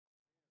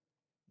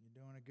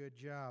a good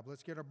job.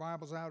 Let's get our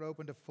Bibles out,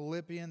 open to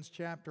Philippians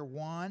chapter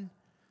 1.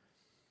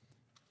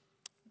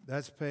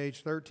 That's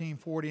page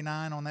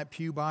 1349 on that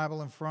pew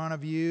Bible in front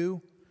of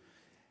you.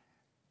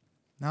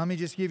 Now let me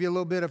just give you a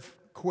little bit of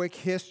quick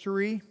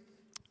history.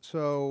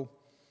 So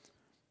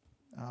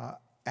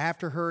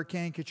after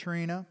Hurricane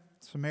Katrina,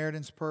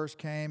 Samaritan's Purse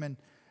came and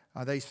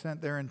they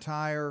sent their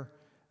entire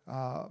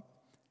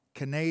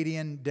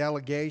Canadian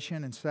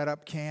delegation and set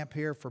up camp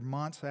here for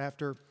months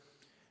after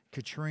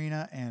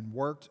Katrina and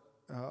worked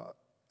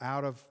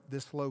out of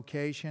this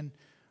location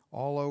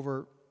all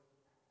over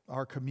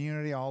our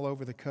community, all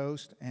over the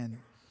coast. And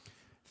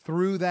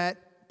through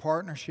that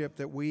partnership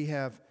that we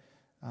have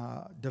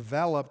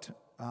developed,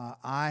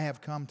 I have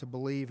come to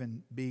believe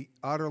and be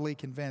utterly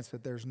convinced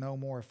that there's no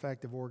more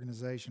effective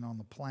organization on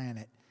the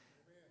planet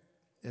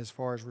as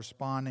far as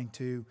responding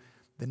to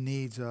the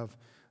needs of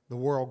the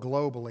world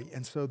globally.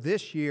 And so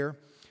this year,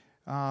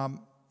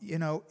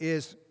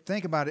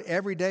 think about it,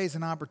 every day is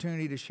an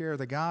opportunity to share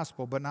the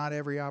gospel, but not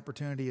every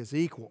opportunity is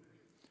equal.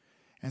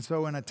 And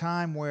so in a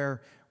time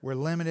where we're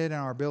limited in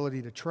our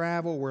ability to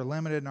travel, we're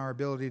limited in our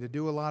ability to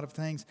do a lot of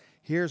things,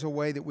 here's a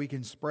way that we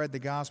can spread the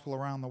gospel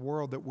around the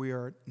world that we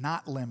are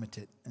not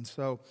limited. And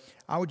so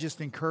I would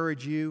just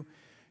encourage you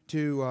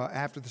to,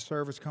 after the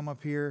service, come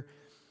up here,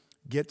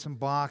 get some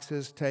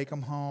boxes, take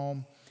them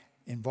home,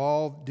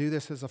 do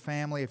this as a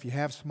family. If you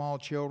have small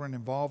children,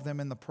 involve them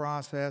in the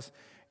process.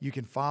 You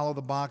can follow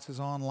the boxes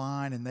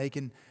online and they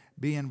can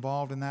be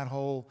involved in that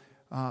whole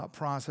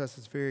process.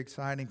 It's very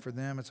exciting for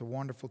them. It's a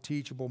wonderful,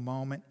 teachable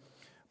moment.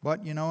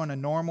 But, in a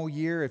normal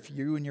year, if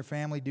you and your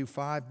family do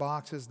 5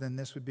 boxes, then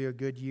this would be a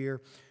good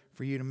year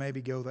for you to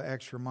maybe go the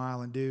extra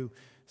mile and do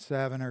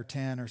 7 or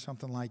 10 or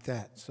something like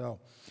that. So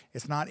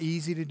it's not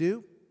easy to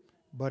do,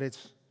 but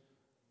it's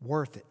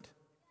worth it.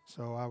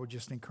 So I would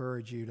just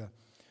encourage you to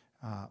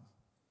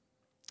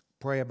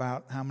pray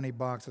about how many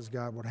boxes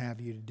God would have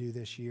you to do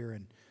this year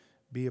and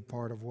be a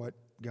part of what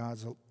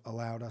God's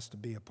allowed us to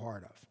be a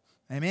part of.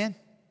 Amen?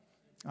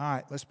 All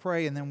right, let's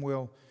pray and then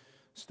we'll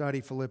study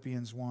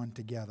Philippians 1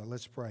 together.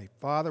 Let's pray.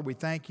 Father, we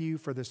thank you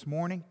for this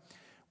morning.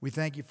 We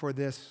thank you for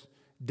this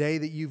day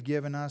that you've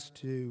given us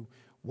to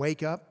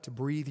wake up, to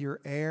breathe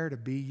your air, to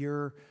be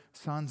your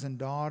sons and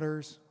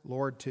daughters.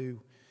 Lord, to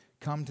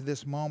come to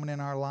this moment in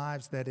our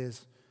lives that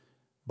is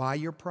by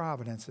your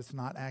providence. It's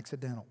not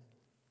accidental.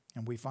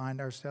 And we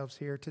find ourselves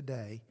here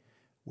today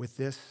with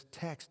this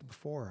text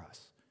before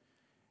us.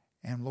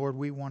 And Lord,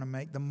 we want to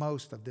make the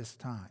most of this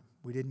time.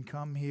 We didn't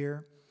come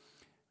here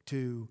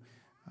to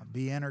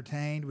be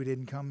entertained. We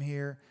didn't come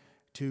here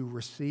to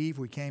receive.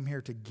 We came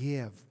here to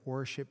give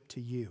worship to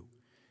you.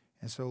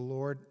 And so,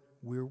 Lord,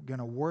 we're going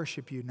to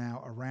worship you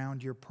now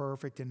around your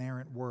perfect,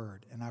 inerrant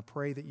word. And I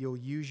pray that you'll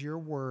use your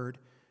word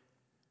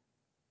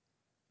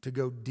to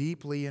go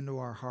deeply into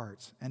our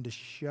hearts and to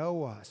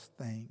show us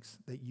things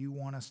that you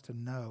want us to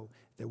know,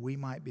 that we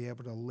might be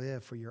able to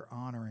live for your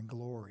honor and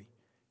glory.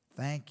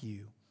 Thank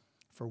you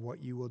for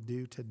what you will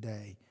do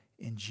today.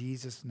 In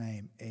Jesus'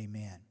 name,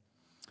 amen.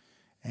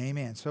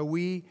 Amen. So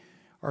we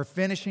are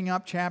finishing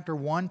up chapter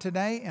 1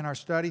 today in our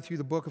study through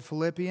the book of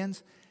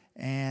Philippians.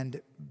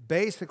 And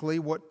basically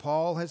what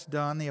Paul has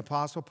done, the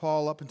Apostle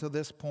Paul up until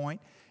this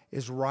point,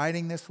 is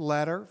writing this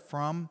letter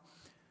from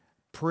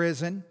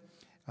prison.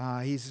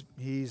 He's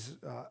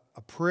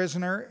a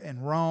prisoner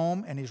in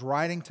Rome, and he's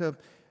writing to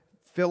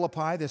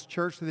Philippi, this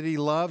church that he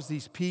loves,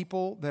 these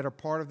people that are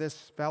part of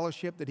this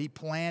fellowship that he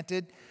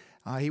planted.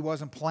 He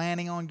wasn't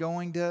planning on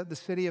going to the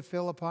city of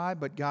Philippi,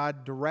 but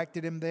God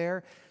directed him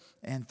there.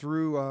 And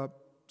through a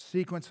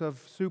sequence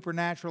of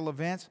supernatural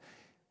events,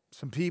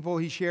 some people,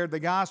 he shared the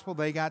gospel,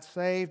 they got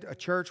saved, a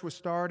church was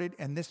started,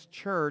 and this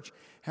church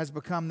has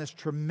become this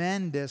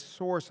tremendous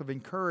source of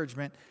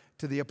encouragement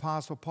to the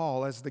Apostle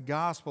Paul as the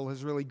gospel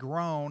has really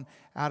grown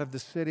out of the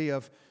city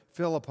of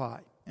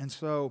Philippi. And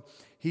so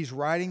he's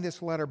writing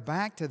this letter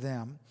back to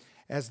them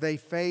as they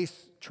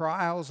face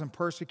trials and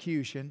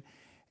persecution,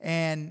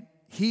 and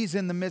he's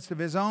in the midst of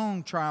his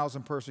own trials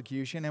and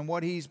persecution, and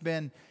what he's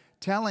been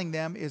telling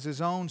them is his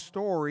own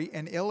story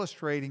and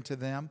illustrating to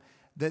them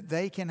that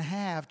they can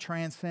have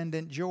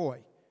transcendent joy.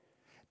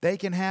 They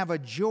can have a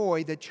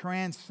joy that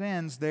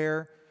transcends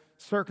their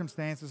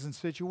circumstances and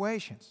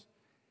situations.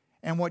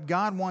 And what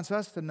God wants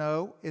us to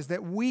know is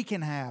that we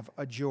can have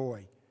a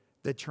joy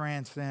that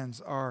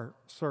transcends our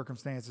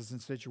circumstances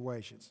and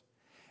situations.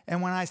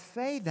 And when I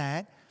say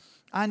that,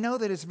 I know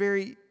that it's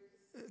very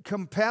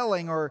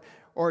compelling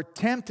or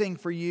tempting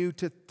for you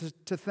to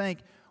think,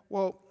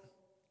 well,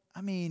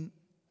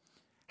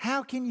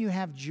 how can you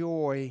have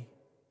joy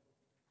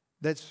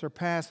that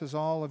surpasses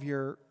all of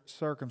your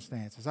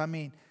circumstances?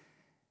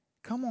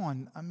 Come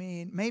on.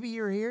 Maybe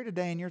you're here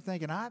today and you're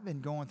thinking, I've been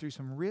going through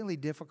some really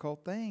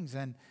difficult things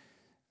and,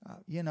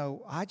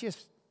 I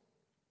just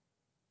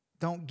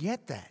don't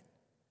get that.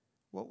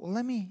 Well,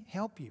 let me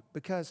help you,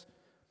 because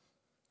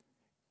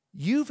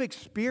you've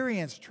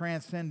experienced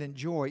transcendent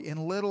joy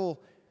in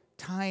little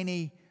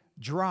tiny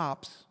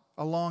drops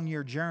along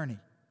your journey.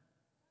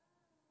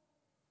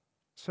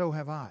 So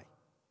have I.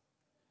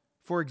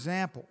 For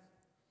example,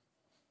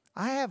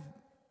 I have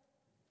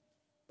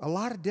a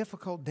lot of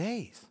difficult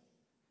days.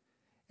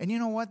 And you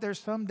know what? There's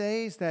some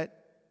days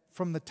that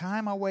from the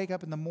time I wake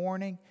up in the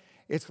morning,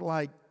 it's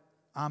like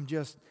I'm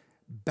just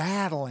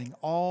battling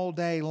all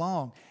day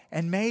long.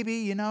 And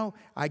maybe,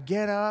 I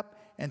get up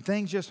and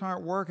things just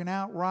aren't working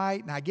out right,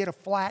 and I get a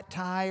flat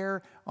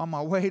tire on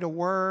my way to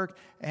work,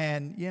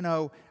 and,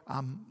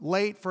 I'm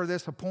late for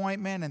this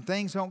appointment, and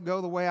things don't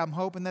go the way I'm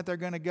hoping that they're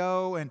going to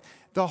go, and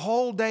the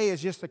whole day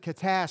is just a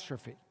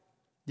catastrophe.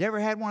 You ever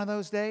had one of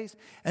those days?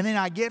 And then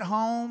I get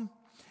home,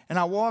 and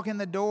I walk in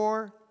the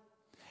door,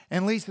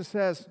 and Lisa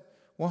says,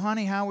 "Well,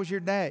 honey, how was your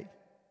day?"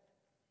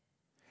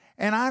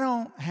 And I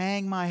don't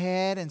hang my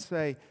head and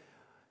say,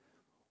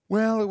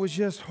 "Well, it was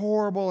just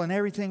horrible and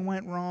everything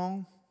went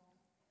wrong."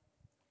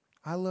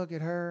 I look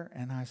at her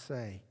and I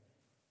say,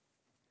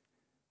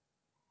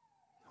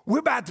 "We're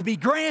about to be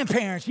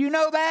grandparents. You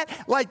know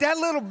that? Like that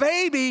little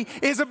baby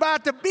is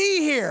about to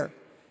be here.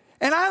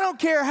 And I don't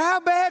care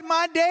how bad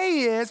my day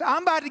is,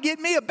 I'm about to get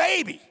me a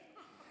baby."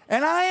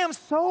 And I am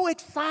so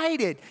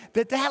excited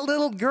that that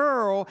little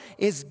girl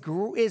is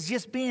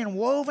just being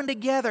woven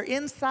together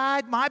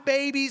inside my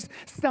baby's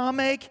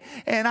stomach.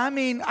 And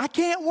I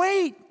can't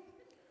wait.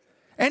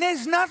 And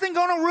there's nothing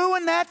going to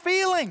ruin that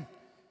feeling.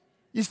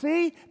 You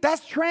see,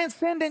 that's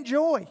transcendent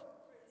joy.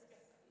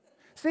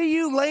 See,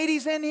 you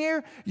ladies in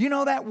here,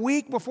 that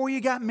week before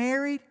you got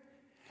married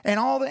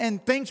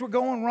and things were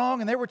going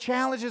wrong and there were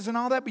challenges and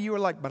all that, but you were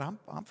like, "But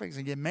I'm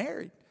fixing to get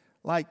married.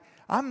 Like,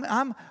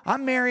 I'm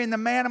marrying the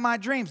man of my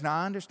dreams." Now,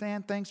 I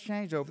understand things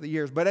changed over the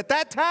years, but at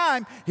that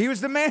time, he was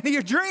the man of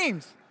your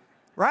dreams,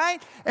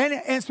 right?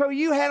 And so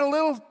you had a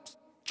little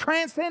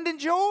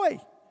transcendent joy.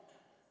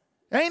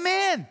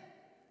 Amen.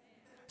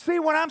 See,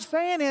 what I'm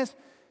saying is,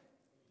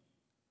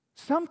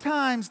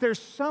 sometimes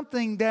there's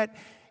something that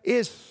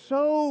is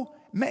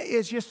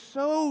just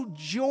so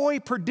joy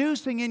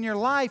producing in your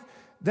life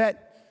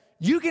that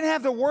you can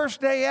have the worst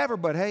day ever,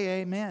 but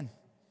hey, amen.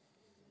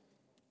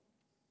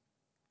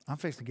 I'm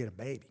fixing to get a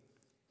baby.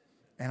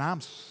 And I'm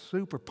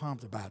super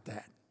pumped about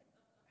that.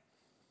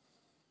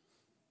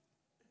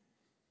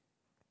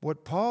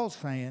 What Paul's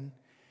saying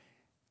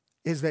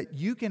is that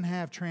you can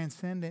have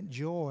transcendent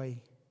joy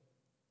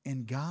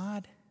in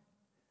God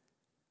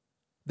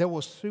that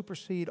will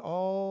supersede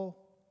all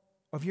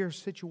of your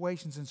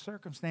situations and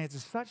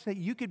circumstances, such that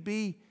you could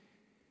be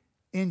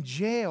in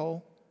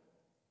jail,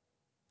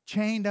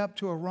 chained up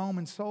to a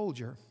Roman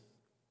soldier,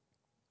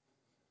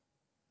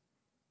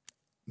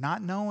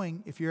 not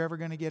knowing if you're ever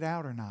going to get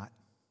out or not,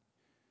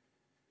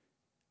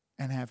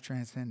 and have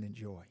transcendent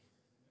joy.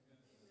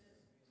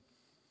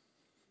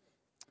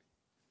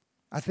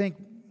 I think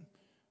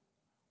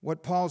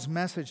what Paul's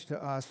message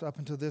to us up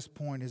until this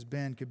point has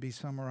been could be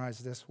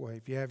summarized this way.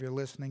 If you have your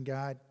listening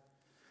guide,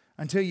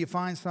 until you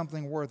find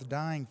something worth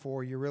dying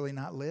for, you're really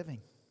not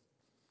living.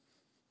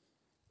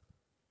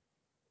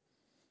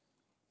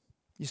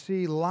 You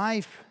see,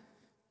 life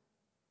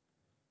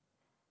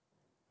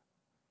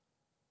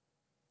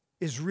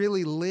is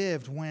really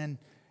lived when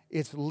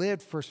it's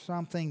lived for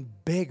something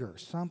bigger,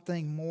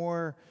 something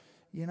more,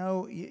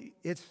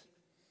 it's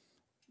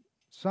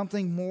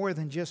something more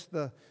than just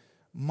the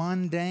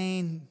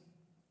mundane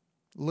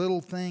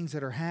little things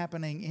that are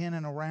happening in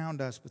and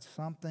around us, but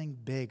something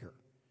bigger.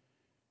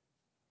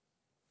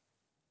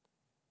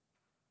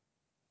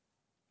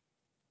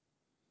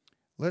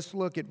 Let's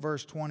look at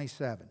verse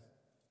 27,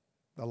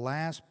 the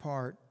last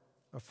part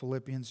of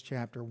Philippians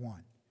chapter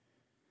 1.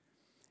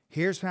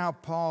 Here's how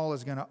Paul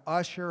is going to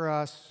usher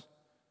us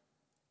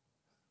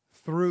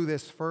through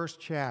this first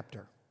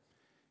chapter.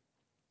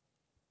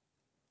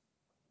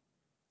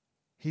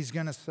 He's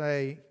going to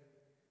say,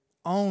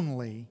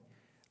 "Only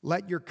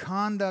let your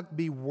conduct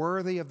be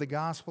worthy of the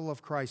gospel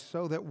of Christ,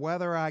 so that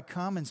whether I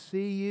come and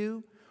see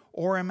you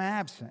or am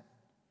absent,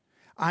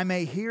 I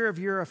may hear of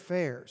your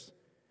affairs,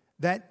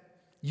 that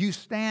you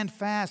stand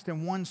fast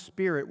in one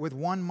spirit, with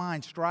one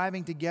mind,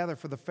 striving together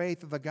for the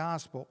faith of the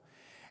gospel,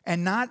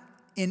 and not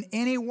in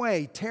any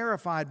way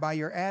terrified by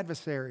your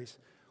adversaries,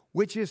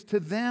 which is to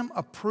them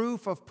a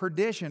proof of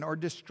perdition or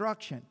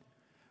destruction,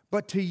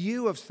 but to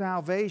you of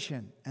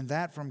salvation, and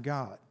that from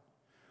God.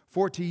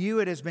 For to you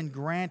it has been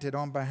granted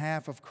on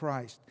behalf of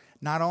Christ,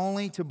 not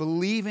only to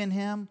believe in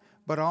him,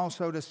 but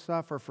also to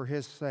suffer for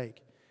his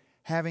sake,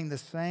 having the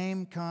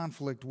same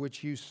conflict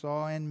which you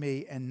saw in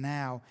me, and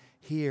now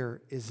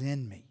here is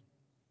in me."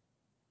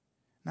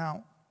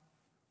 Now,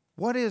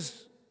 what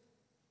is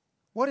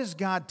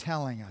God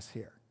telling us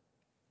here?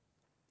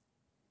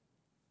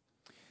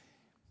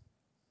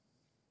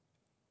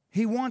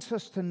 He wants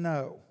us to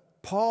know.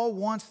 Paul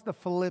wants the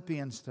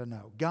Philippians to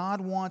know. God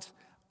wants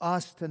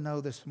us to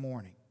know this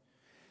morning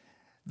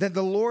that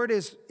the Lord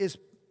is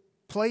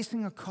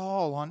placing a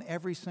call on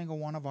every single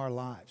one of our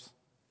lives.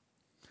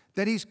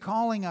 That he's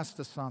calling us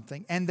to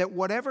something, and that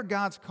whatever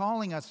God's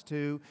calling us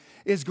to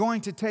is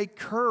going to take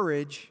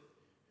courage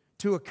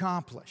to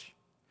accomplish.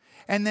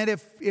 And that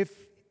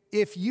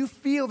if you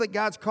feel that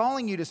God's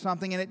calling you to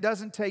something and it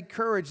doesn't take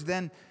courage,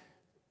 then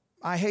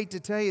I hate to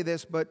tell you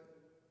this, but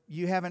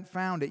you haven't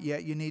found it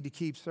yet. You need to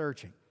keep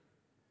searching.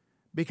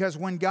 Because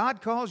when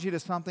God calls you to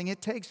something,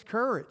 it takes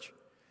courage.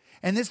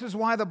 And this is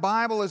why the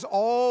Bible is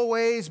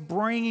always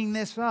bringing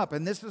this up.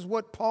 And this is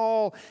what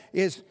Paul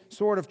is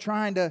sort of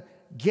trying to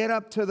get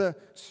up to the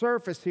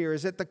surface here,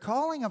 is that the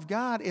calling of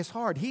God is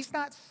hard. He's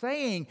not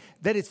saying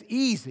that it's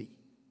easy.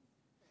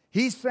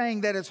 He's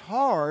saying that it's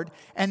hard,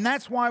 and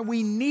that's why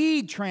we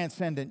need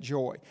transcendent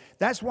joy.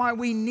 That's why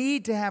we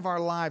need to have our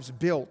lives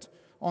built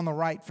on the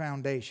right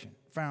foundation.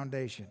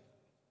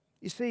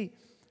 You see,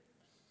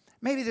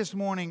 maybe this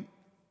morning,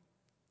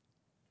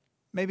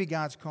 maybe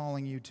God's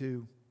calling you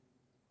to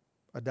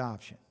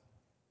adoption.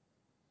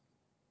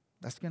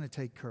 That's going to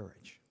take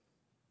courage.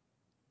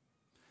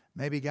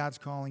 Maybe God's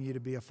calling you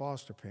to be a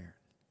foster parent.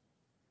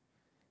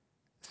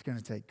 It's going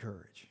to take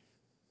courage.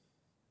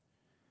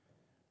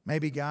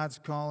 Maybe God's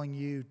calling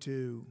you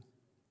to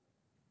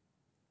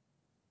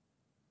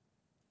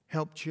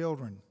help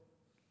children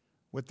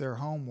with their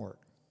homework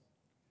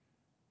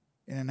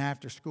in an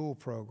after-school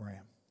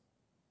program.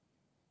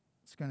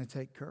 It's going to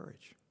take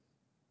courage.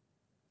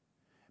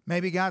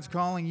 Maybe God's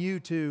calling you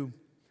to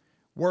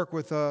work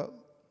with a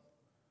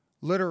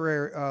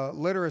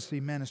literacy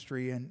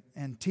ministry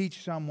and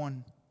teach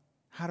someone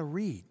how to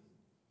read.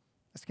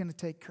 That's going to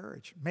take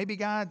courage. Maybe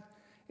God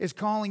is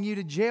calling you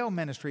to jail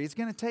ministry. It's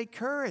going to take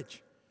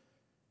courage.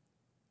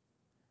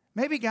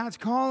 Maybe God's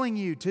calling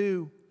you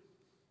to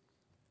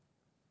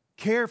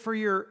care for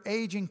your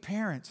aging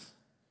parents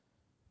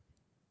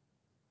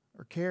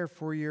or care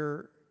for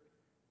your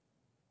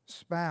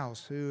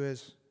spouse who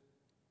is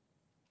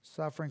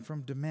suffering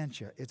from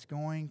dementia. It's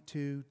going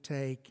to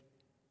take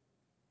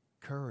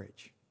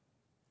courage.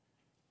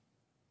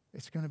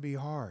 It's going to be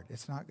hard.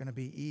 It's not going to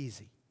be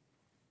easy.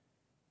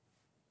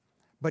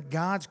 But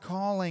God's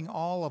calling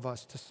all of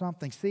us to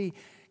something. See,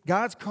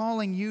 God's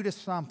calling you to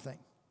something.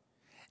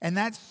 And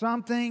that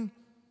something,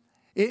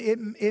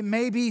 it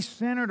may be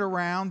centered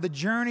around the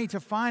journey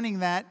to finding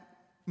that,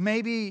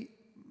 may be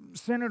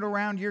centered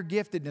around your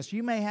giftedness.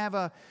 You may have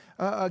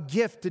a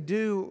gift to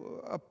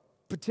do a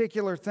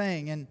particular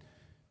thing,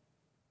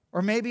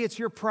 or maybe it's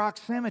your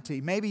proximity.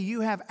 Maybe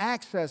you have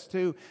access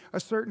to a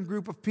certain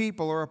group of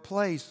people or a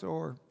place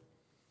or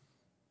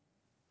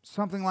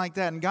something like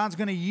that. And God's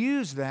going to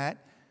use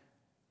that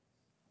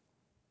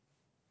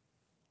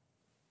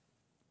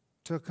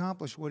to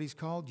accomplish what He's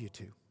called you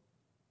to.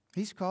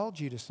 He's called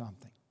you to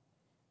something.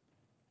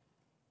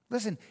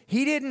 Listen,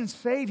 He didn't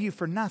save you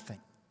for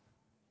nothing.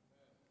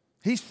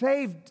 He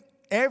saved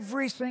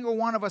every single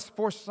one of us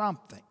for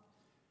something.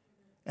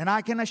 And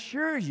I can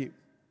assure you,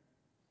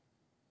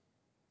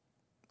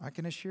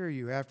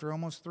 after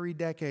almost 3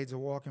 decades of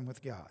walking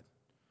with God,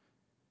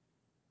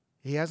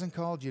 He hasn't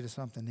called you to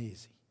something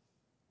easy.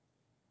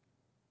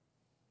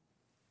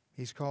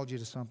 He's called you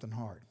to something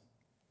hard.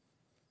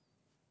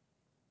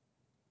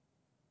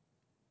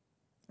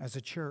 As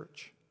a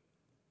church,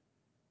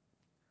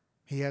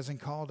 He hasn't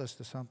called us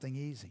to something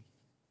easy.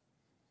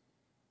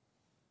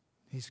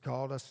 He's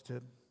called us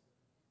to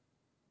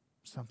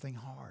something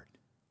hard.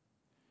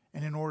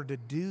 And in order to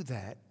do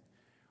that,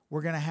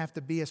 we're going to have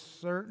to be a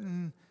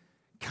certain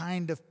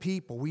kind of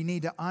people. We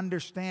need to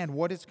understand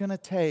what it's going to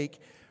take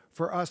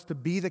for us to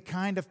be the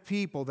kind of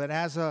people that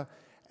as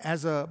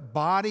a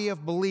body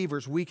of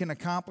believers, we can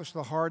accomplish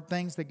the hard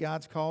things that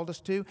God's called us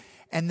to.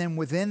 And then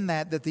within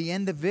that the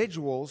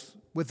individuals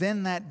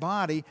within that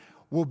body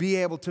will be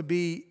able to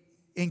be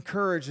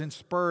encouraged and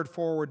spurred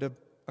forward to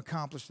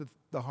accomplish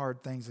the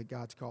hard things that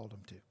God's called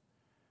them to.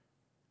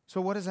 So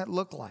what does that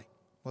look like?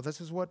 Well,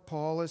 this is what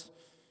Paul is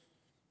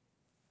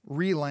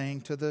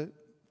relaying to the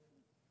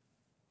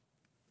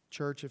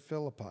church at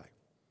Philippi.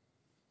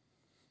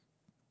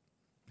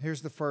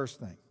 Here's the first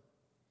thing.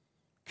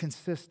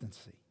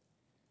 Consistency.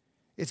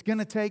 It's going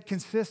to take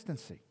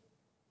consistency.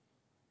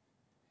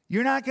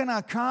 You're not going to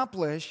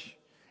accomplish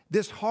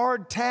this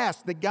hard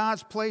task that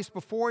God's placed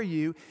before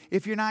you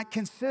if you're not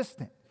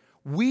consistent.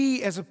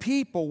 We as a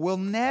people will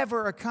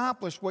never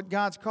accomplish what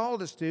God's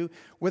called us to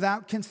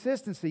without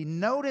consistency.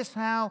 Notice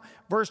how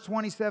verse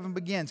 27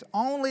 begins.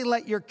 Only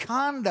let your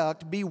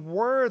conduct be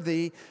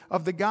worthy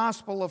of the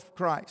gospel of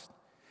Christ.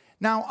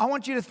 Now, I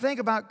want you to think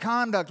about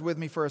conduct with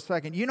me for a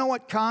second. You know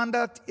what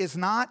conduct is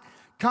not?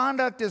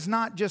 Conduct is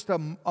not just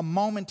a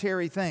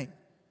momentary thing.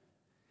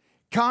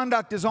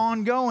 Conduct is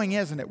ongoing,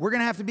 isn't it? We're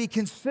going to have to be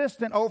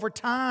consistent over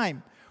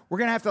time. We're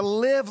going to have to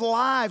live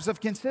lives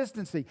of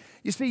consistency.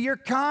 You see, your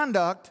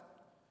conduct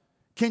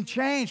can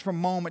change from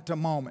moment to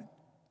moment.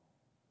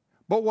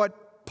 But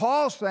what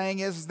Paul's saying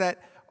is that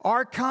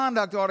our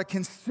conduct ought to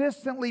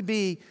consistently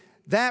be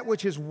that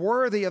which is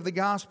worthy of the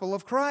gospel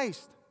of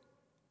Christ.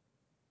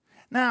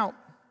 Now,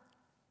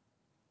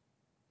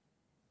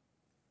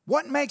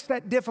 what makes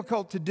that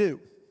difficult to do?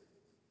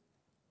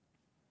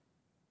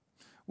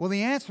 Well,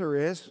 the answer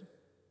is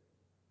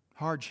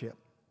hardship.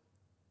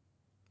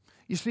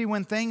 You see,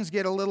 when things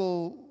get a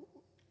little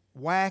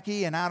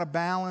wacky and out of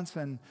balance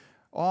and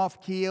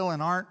off keel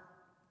and aren't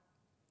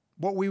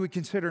what we would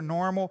consider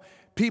normal,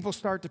 people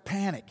start to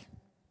panic.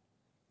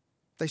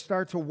 They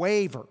start to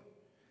waver.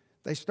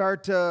 They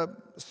start to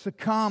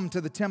succumb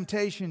to the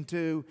temptation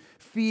to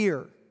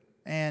fear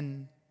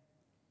and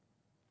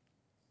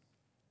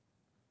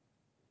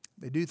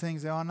they do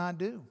things they ought not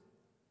do.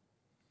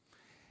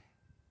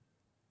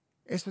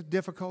 It's a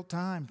difficult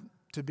time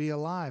to be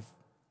alive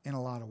in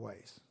a lot of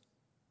ways.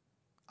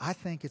 I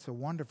think it's a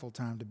wonderful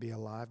time to be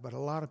alive, but a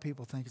lot of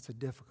people think it's a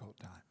difficult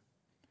time.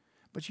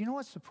 But you know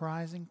what's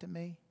surprising to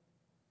me?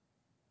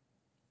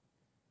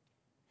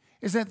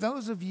 Is that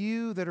those of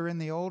you that are in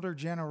the older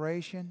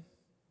generation,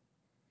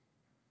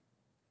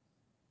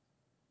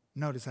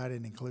 notice I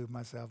didn't include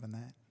myself in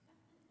that.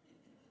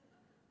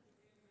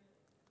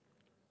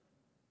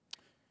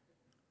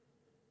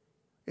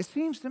 It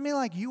seems to me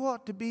like you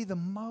ought to be the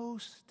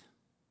most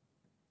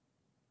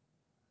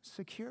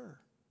secure.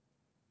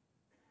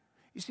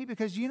 You see,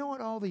 because you know what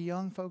all the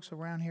young folks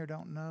around here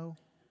don't know?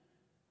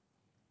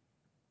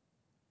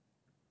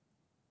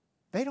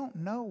 They don't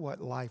know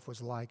what life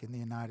was like in the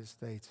United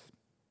States,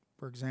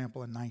 for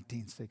example, in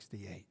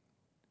 1968.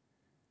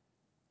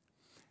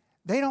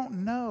 They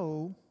don't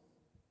know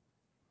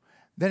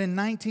that in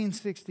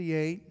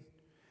 1968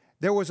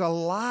 there was a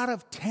lot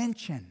of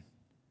tension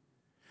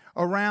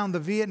around the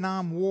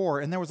Vietnam War,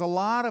 and there was a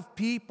lot of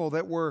people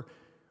that were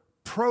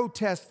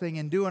protesting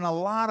and doing a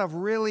lot of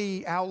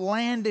really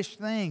outlandish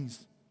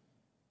things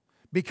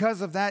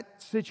because of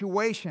that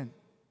situation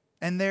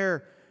and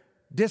their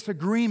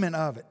disagreement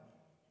of it.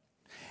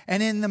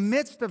 And in the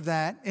midst of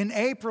that, in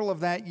April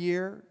of that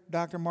year,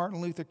 Dr. Martin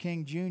Luther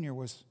King Jr.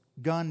 was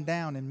gunned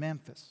down in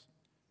Memphis.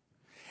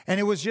 And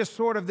it was just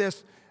sort of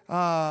this,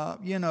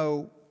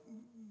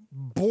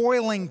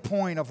 boiling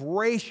point of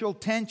racial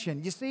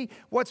tension. You see,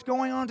 what's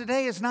going on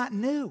today is not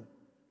new.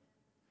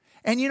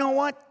 And you know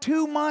what?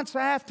 2 months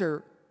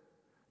after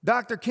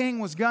Dr. King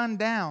was gunned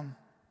down,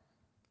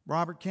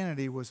 Robert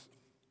Kennedy was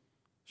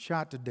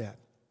shot to death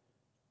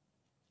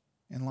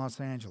in Los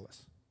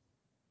Angeles.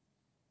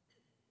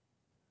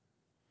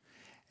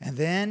 And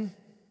then,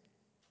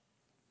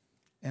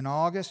 in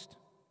August,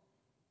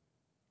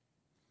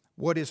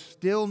 what is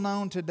still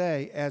known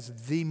today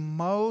as the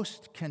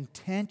most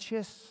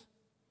contentious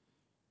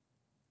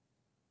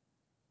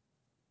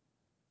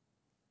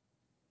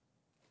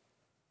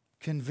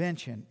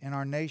convention in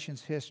our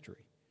nation's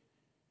history,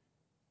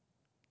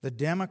 the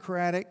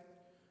Democratic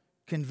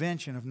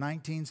Convention of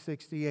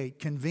 1968,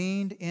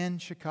 convened in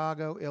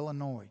Chicago,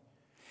 Illinois.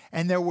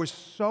 And there was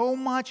so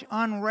much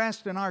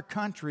unrest in our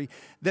country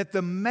that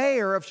the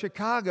mayor of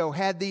Chicago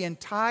had the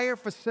entire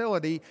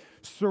facility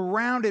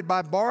surrounded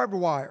by barbed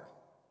wire.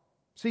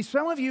 See,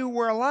 some of you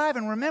were alive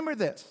and remember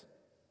this.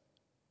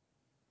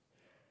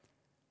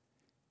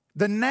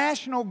 The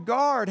National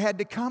Guard had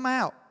to come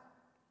out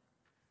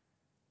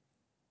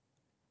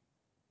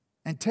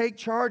and take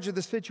charge of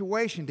the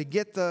situation to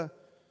get the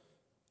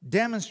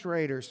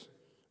demonstrators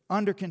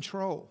under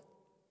control.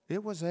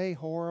 It was a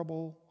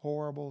horrible,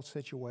 horrible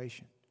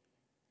situation.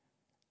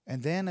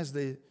 And then as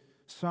the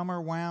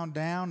summer wound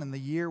down and the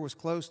year was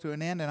close to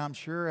an end, and I'm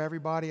sure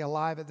everybody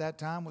alive at that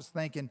time was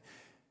thinking,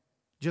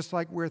 just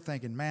like we're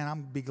thinking, man,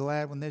 I'm going to be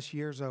glad when this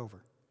year's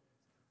over.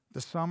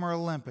 The Summer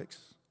Olympics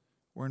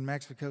were in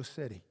Mexico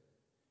City.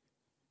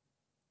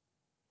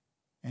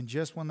 And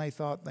just when they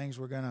thought things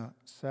were going to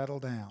settle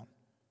down,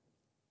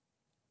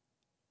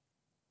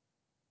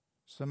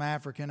 some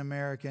African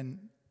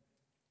American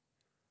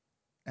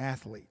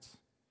athletes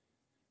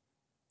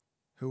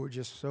who were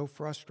just so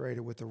frustrated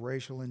with the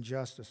racial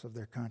injustice of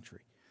their country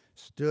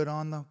stood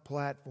on the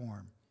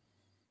platform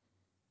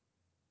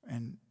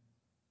and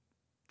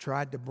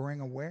tried to bring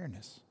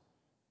awareness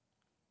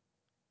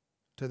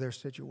to their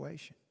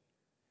situation.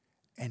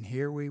 And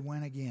here we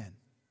went again,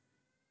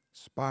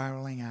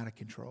 spiraling out of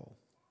control.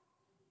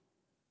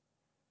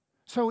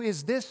 So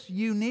is this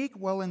unique?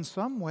 Well, in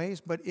some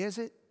ways, but is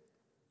it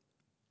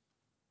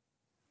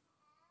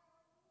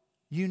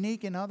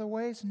unique in other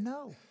ways?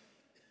 No.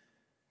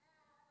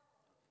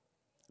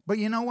 But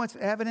you know what's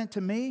evident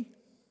to me?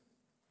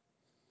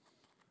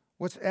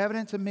 What's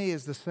evident to me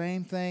is the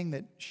same thing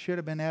that should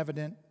have been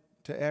evident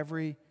to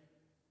every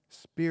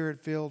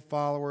Spirit-filled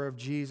follower of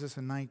Jesus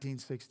in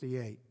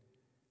 1968.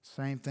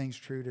 Same thing's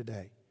true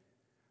today.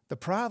 The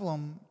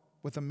problem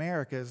with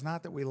America is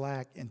not that we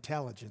lack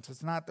intelligence.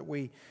 It's not that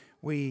we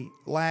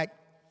lack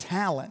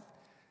talent.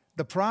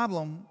 The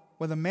problem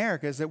with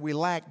America is that we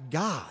lack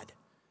God.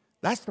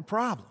 That's the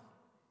problem.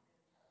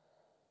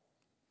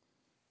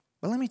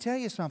 But let me tell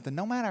you something.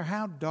 No matter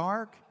how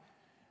dark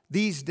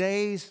these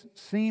days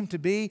seem to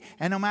be,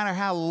 and no matter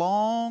how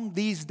long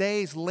these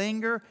days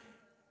linger,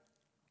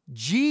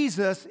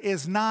 Jesus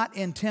is not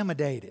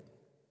intimidated.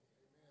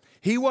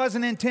 He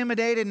wasn't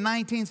intimidated in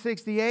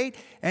 1968,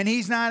 and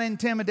He's not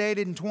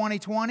intimidated in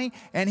 2020,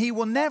 and He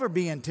will never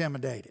be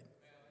intimidated.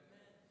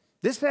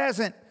 This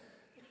hasn't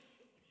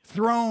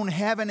thrown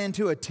heaven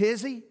into a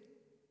tizzy.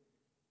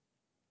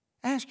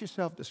 Ask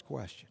yourself this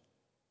question.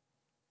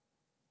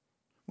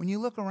 When you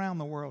look around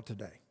the world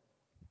today,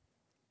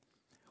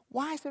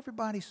 why is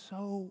everybody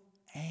so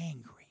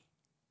angry?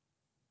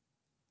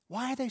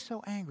 Why are they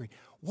so angry?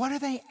 What are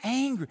they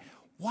angry?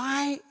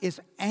 Why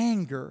is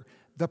anger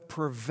the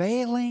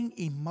prevailing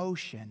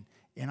emotion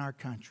in our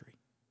country?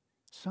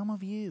 Some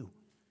of you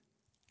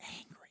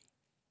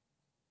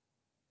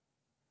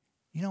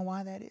You know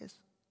why that is?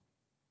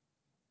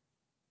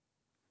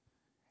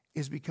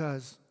 Is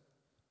because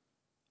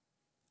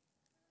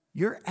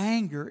your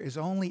anger is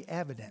only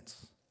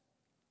evidence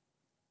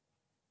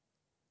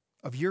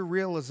of your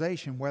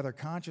realization, whether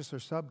conscious or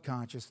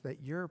subconscious,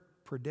 that your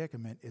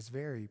predicament is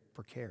very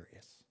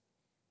precarious.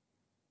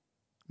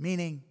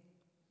 Meaning,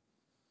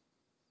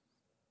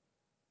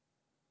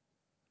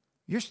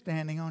 you're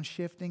standing on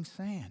shifting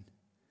sand.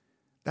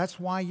 That's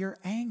why you're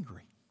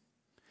angry.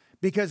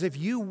 Because if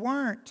you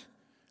weren't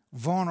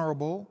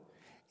vulnerable,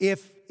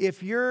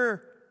 if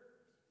your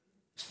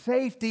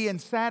safety and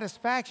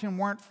satisfaction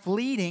weren't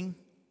fleeting,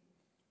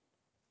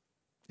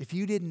 if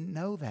you didn't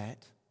know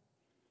that,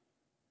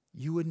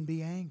 you wouldn't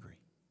be angry.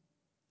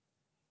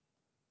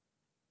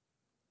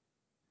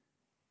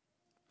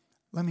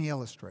 Let me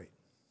illustrate.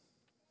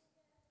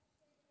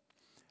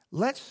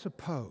 Let's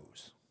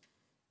suppose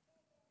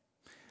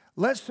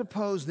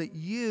that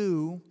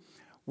you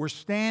were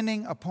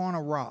standing upon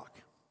a rock,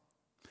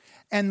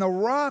 and the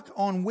rock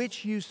on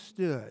which you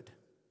stood,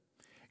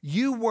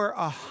 you were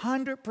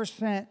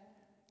 100%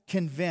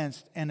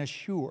 convinced and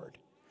assured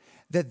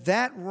that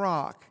that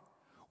rock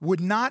would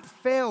not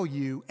fail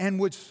you and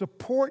would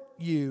support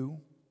you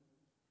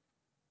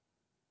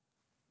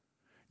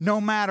no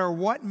matter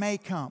what may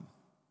come.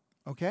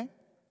 Okay?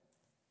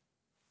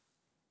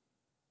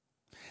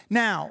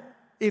 Now,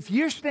 if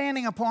you're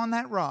standing upon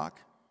that rock,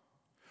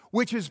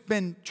 which has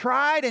been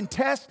tried and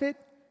tested,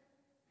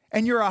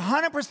 and you're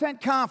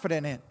 100%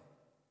 confident in,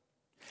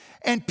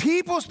 and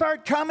people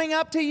start coming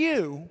up to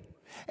you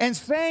and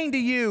saying to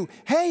you,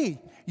 hey,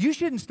 you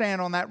shouldn't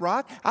stand on that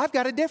rock. I've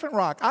got a different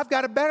rock. I've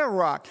got a better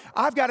rock.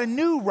 I've got a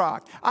new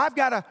rock.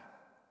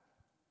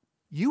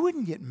 You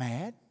wouldn't get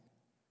mad.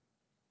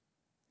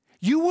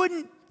 You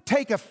wouldn't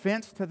take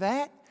offense to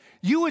that.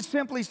 You would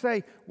simply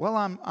say, well,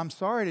 I'm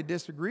sorry to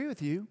disagree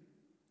with you.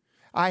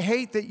 I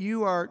hate that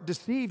you are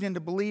deceived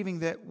into believing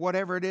that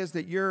whatever it is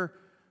that you're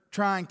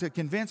trying to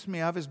convince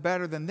me of is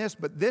better than this,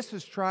 but this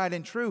is tried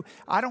and true.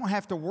 I don't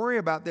have to worry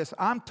about this.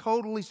 I'm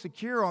totally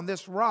secure on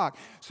this rock.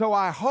 So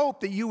I hope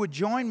that you would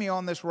join me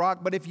on this rock,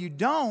 but if you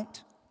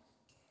don't,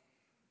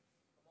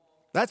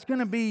 that's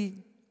going to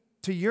be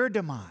to your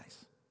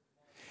demise.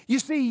 You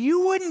see,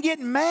 you wouldn't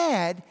get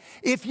mad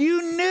if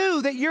you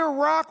knew that your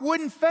rock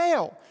wouldn't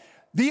fail.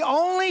 The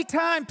only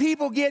time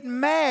people get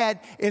mad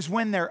is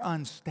when they're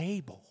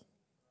unstable.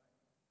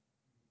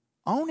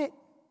 Own it.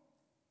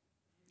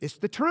 It's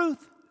the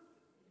truth.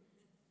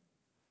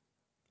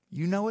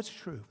 You know it's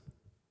true.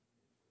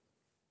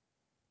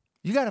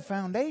 You got a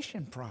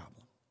foundation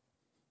problem.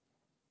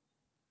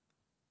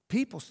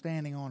 People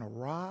standing on a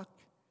rock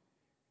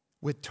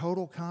with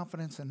total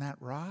confidence in that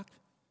rock,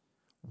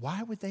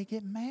 why would they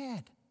get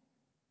mad?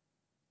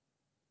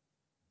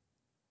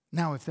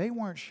 Now, if they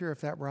weren't sure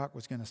if that rock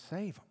was going to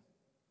save them,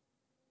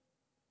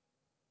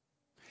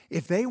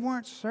 if they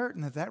weren't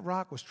certain that that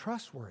rock was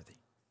trustworthy,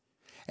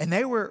 and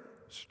they were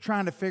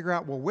trying to figure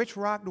out, well, which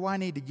rock do I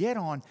need to get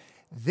on?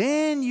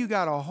 Then you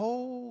got a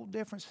whole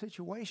different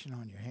situation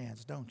on your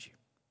hands, don't you?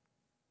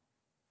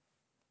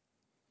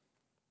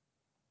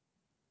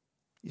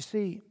 You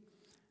see,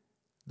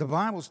 the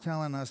Bible's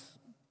telling us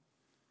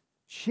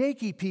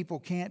shaky people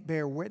can't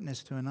bear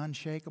witness to an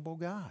unshakable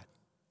God.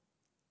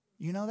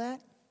 You know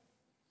that?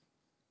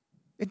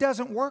 It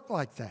doesn't work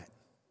like that.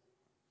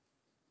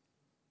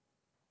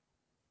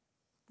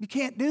 You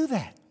can't do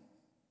that.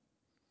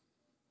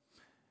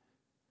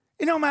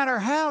 And no matter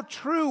how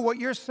true what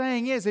you're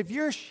saying is, if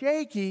you're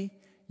shaky,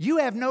 you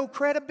have no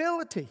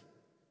credibility.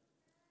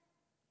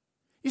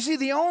 You see,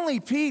 the only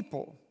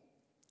people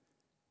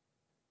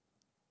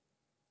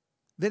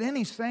that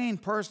any sane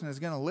person is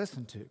going to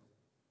listen to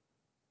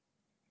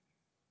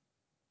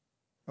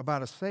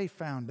about a safe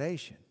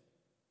foundation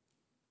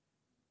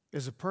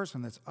is a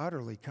person that's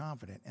utterly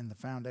confident in the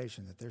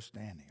foundation that they're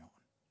standing on.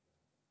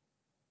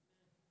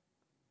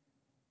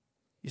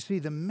 You see,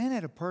 the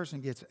minute a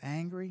person gets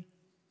angry,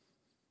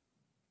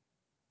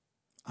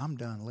 I'm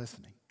done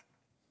listening,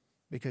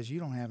 because you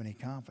don't have any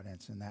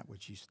confidence in that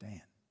which you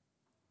stand.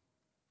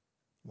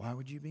 Why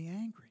would you be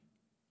angry?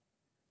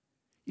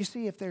 You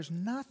see, if there's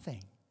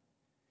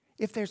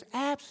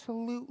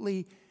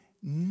absolutely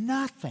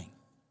nothing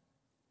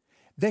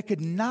that could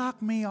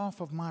knock me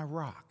off of my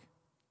rock,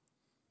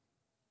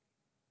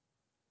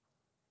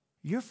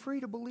 you're free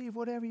to believe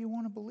whatever you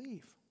want to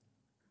believe.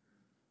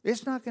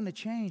 It's not going to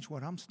change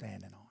what I'm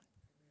standing on.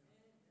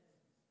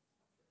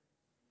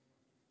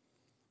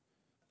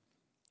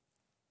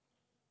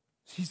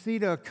 You see,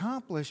 to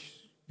accomplish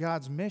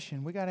God's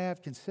mission, we got to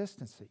have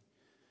consistency.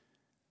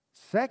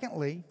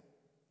 Secondly,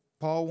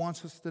 Paul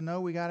wants us to know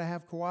we got to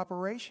have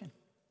cooperation.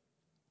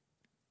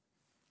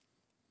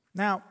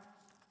 Now,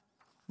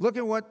 look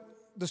at what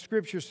the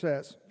Scripture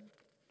says.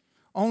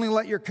 Only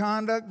let your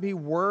conduct be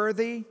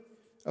worthy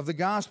of the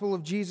gospel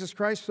of Jesus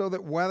Christ, so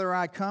that whether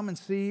I come and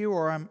see you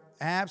or I'm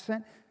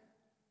absent,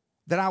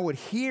 that I would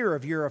hear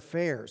of your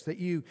affairs, that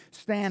you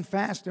stand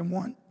fast in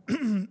one,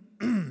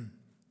 in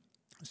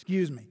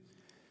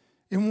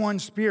one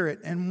spirit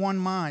and one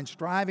mind,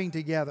 striving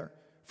together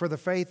for the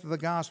faith of the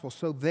gospel.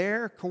 So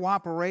their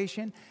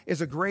cooperation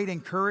is a great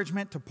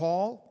encouragement to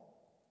Paul.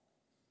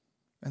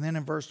 And then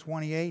in verse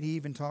 28, he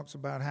even talks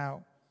about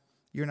how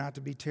you're not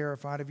to be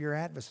terrified of your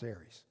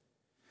adversaries.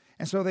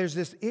 And so there's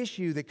this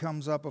issue that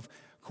comes up of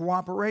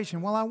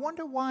cooperation. Well, I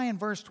wonder why in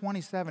verse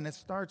 27 it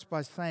starts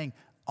by saying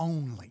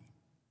only.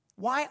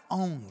 Why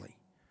only?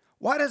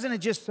 Why doesn't it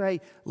just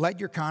say,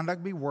 let your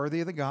conduct be worthy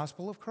of the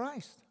gospel of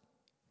Christ?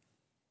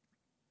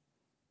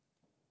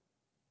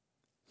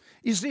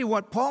 You see,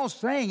 what Paul's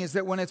saying is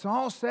that when it's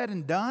all said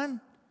and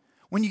done,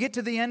 when you get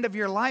to the end of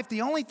your life,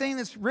 the only thing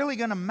that's really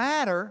going to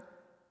matter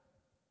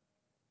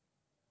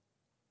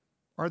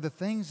are the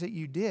things that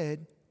you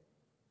did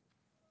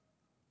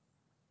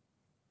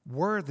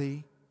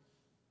worthy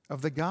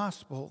of the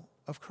gospel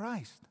of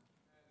Christ.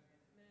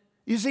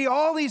 You see,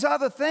 all these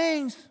other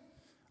things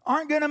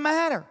aren't going to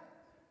matter.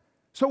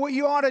 So what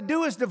you ought to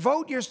do is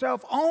devote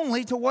yourself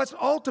only to what's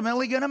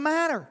ultimately going to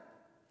matter.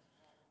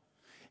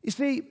 You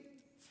see,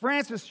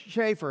 Francis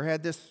Schaeffer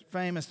had this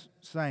famous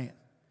saying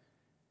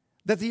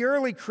that the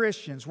early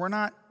Christians were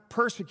not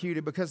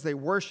persecuted because they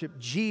worshiped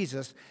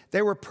Jesus.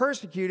 They were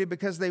persecuted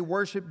because they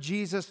worshiped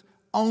Jesus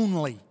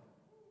only.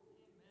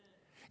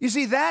 You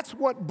see, that's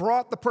what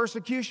brought the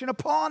persecution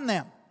upon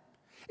them.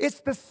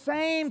 It's the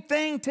same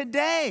thing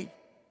today.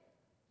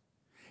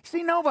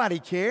 See, nobody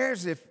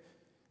cares if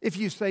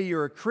you say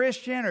you're a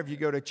Christian or if you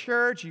go to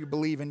church, you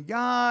believe in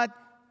God.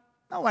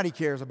 Nobody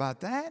cares about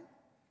that.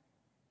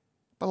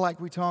 But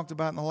like we talked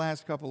about in the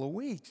last couple of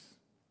weeks,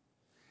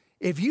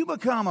 if you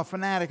become a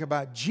fanatic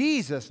about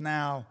Jesus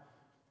now,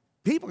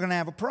 people are going to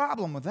have a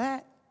problem with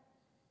that.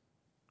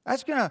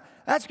 That's going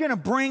to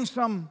bring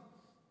some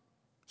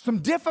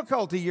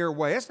difficulty your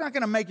way. It's not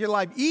going to make your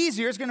life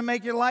easier. It's going to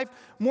make your life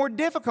more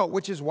difficult,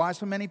 which is why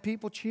so many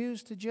people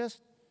choose to just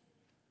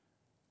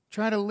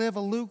try to live a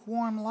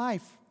lukewarm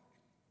life.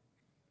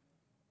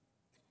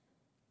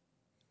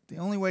 The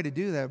only way to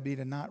do that would be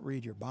to not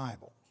read your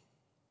Bible.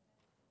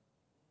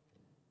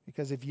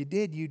 Because if you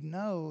did, you'd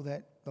know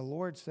that the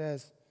Lord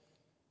says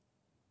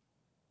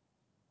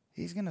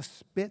He's going to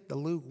spit the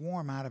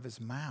lukewarm out of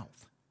His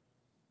mouth.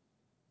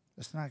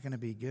 It's not going to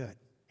be good.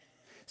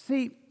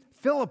 See,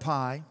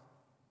 Philippi,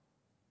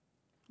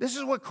 this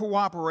is what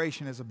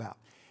cooperation is about.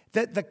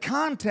 That the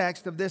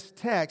context of this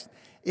text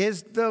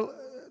is the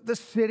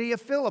city of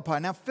Philippi.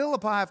 Now,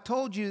 Philippi, I've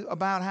told you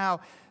about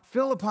how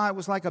Philippi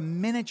was like a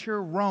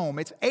miniature Rome.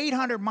 It's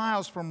 800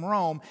 miles from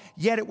Rome,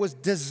 yet it was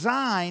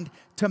designed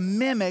to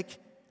mimic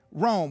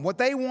Rome. What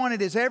they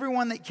wanted is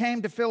everyone that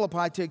came to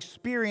Philippi to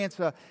experience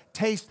a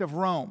taste of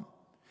Rome.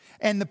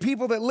 And the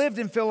people that lived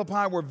in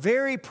Philippi were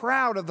very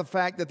proud of the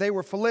fact that they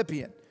were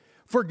Philippian.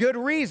 For good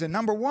reason.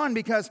 Number one,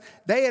 because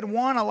they had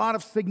won a lot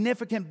of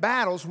significant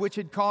battles, which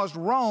had caused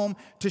Rome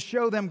to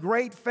show them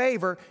great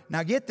favor.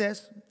 Now get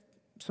this.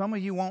 Some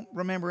of you won't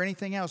remember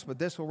anything else, but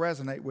this will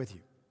resonate with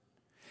you.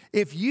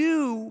 If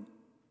you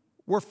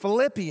were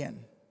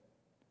Philippian,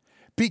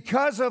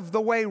 because of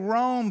the way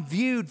Rome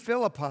viewed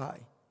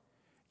Philippi,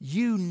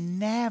 you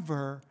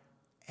never,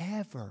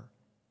 ever,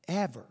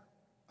 ever,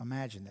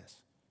 imagine this,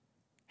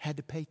 had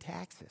to pay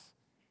taxes.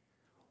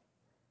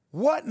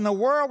 What in the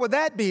world would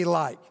that be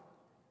like?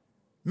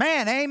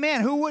 Man, amen.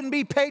 Who wouldn't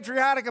be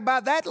patriotic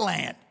about that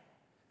land?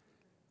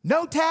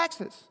 No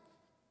taxes.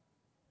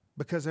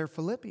 Because they're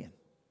Philippian.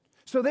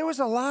 So there was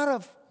a lot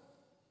of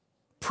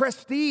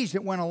prestige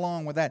that went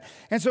along with that.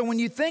 And so when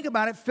you think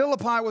about it,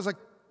 Philippi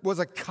was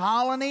a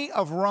colony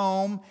of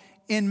Rome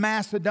in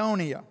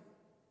Macedonia.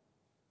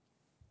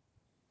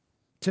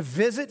 To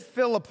visit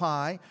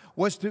Philippi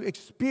was to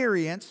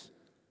experience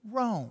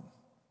Rome.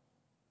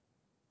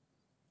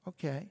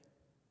 Okay.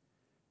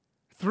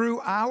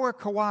 Through our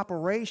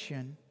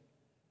cooperation,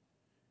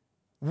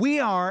 we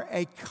are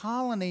a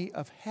colony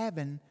of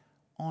heaven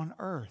on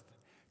earth.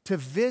 To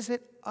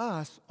visit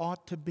us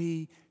ought to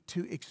be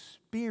to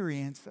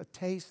experience a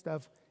taste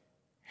of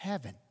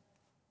heaven.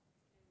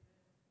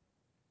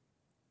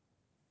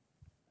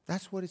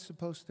 That's what it's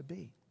supposed to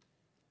be.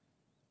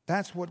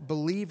 That's what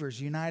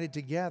believers united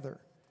together,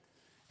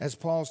 as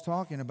Paul's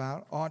talking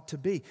about, ought to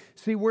be.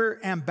 See,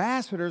 we're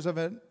ambassadors of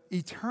an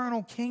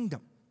eternal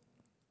kingdom.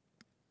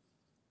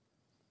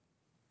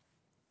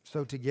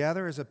 So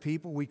together as a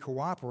people, we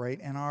cooperate,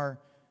 and our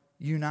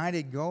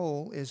united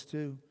goal is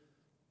to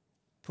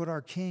put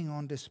our King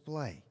on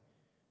display,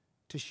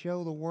 to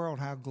show the world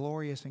how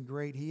glorious and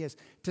great He is,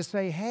 to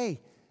say,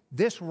 hey,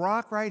 this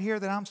rock right here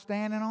that I'm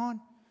standing on,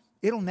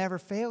 it'll never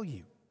fail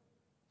you.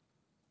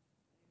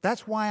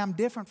 That's why I'm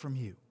different from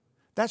you.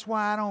 That's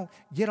why I don't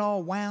get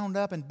all wound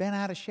up and bent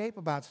out of shape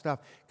about stuff,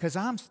 because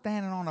I'm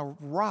standing on a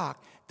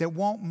rock that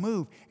won't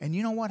move. And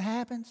you know what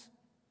happens?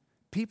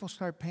 People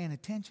start paying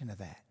attention to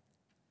that.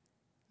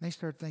 They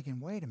start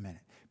thinking, wait a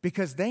minute,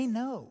 because they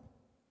know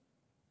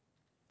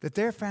that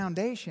their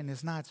foundation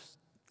is not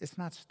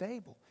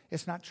stable.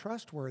 It's not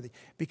trustworthy,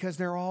 because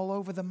they're all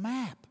over the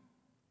map.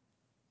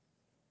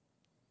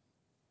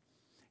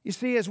 You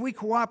see, as we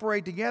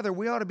cooperate together,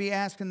 we ought to be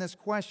asking this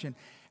question: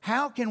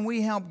 how can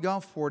we help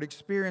Gulfport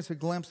experience a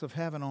glimpse of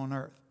heaven on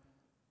earth?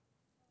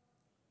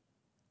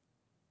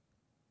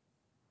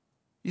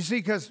 You see,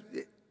 because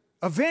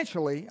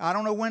eventually, I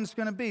don't know when it's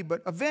going to be,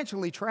 but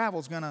eventually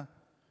travel's going to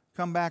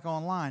come back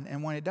online.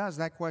 And when it does,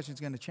 that question's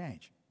going to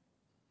change.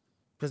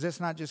 Because it's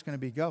not just going to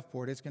be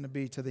Gulfport, it's going to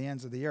be to the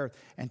ends of the earth.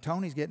 And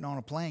Tony's getting on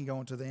a plane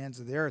going to the ends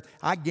of the earth.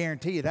 I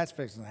guarantee you that's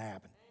fixing to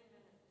happen.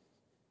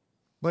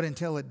 But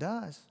until it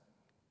does,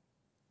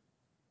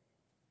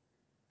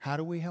 how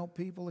do we help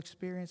people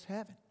experience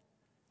heaven?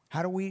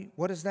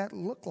 What does that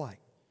look like?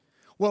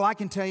 Well, I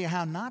can tell you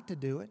how not to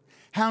do it.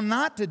 How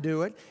not to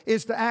do it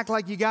is to act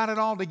like you got it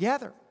all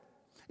together.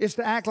 It's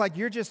to act like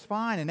you're just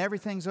fine and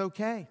everything's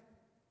okay.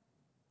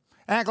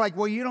 Act like,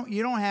 well, you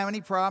don't have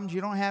any problems,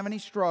 you don't have any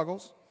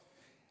struggles.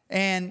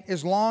 And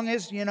as long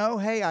as,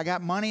 hey, I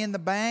got money in the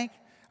bank,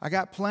 I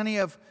got plenty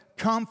of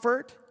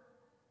comfort,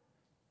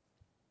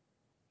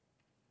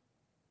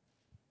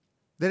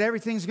 that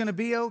everything's going to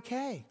be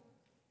okay.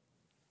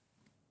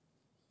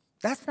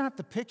 That's not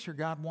the picture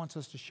God wants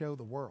us to show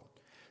the world.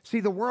 See,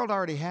 the world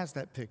already has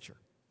that picture.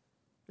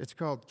 It's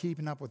called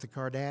Keeping Up with the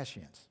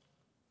Kardashians.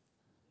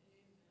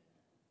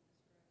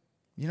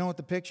 You know what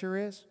the picture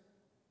is?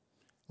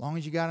 As long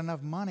as you got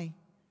enough money,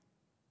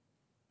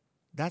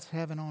 that's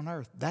heaven on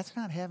earth. That's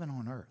not heaven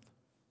on earth.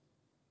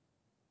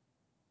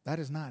 That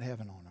is not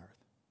heaven on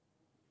earth.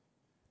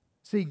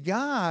 See,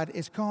 God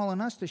is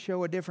calling us to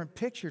show a different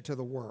picture to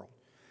the world.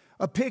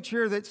 A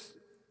picture that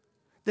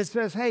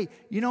says, hey,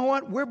 you know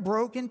what? We're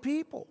broken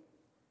people.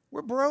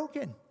 We're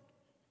broken.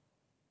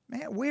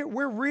 Man,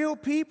 we're real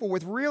people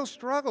with real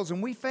struggles,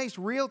 and we face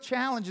real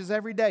challenges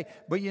every day.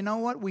 But you know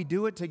what? We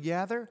do it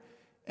together,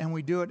 and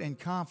we do it in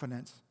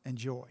confidence and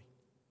joy.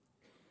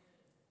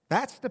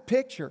 That's the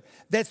picture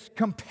that's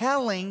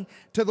compelling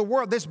to the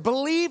world, that's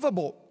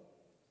believable.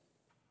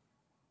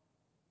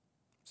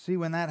 See,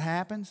 when that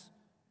happens,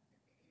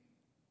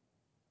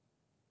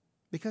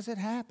 because it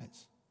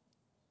happens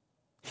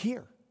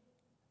here.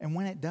 And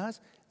when it does,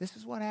 this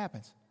is what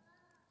happens.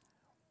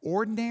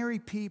 Ordinary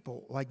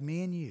people like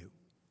me and you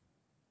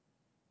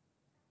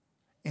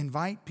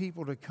invite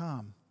people to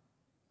come,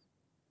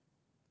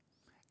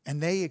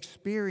 and they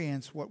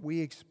experience what we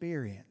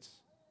experience.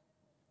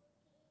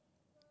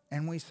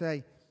 And we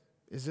say,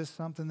 is this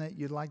something that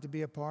you'd like to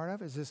be a part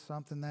of? Is this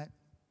something that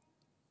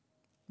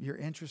you're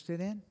interested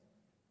in?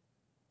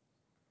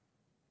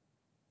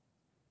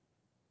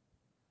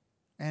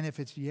 And if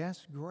it's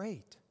yes,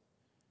 great.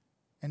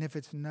 And if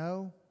it's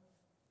no,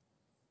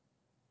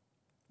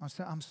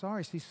 I'm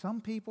sorry. See,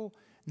 some people,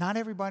 not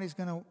everybody's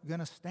going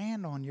to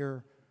stand on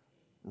your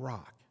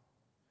rock.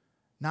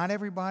 Not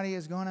everybody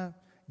is going to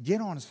get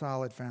on a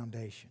solid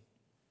foundation.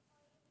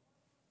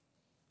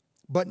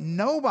 But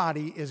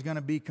nobody is going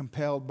to be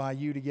compelled by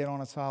you to get on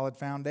a solid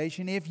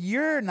foundation if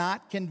you're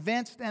not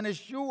convinced and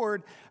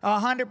assured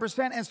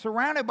 100% and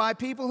surrounded by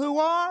people who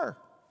are.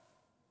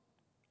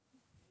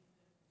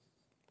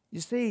 You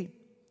see,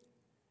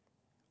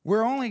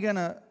 we're only going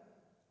to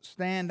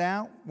stand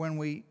out when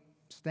we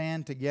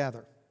stand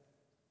together.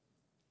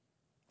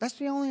 That's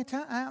the only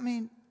time. I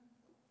mean,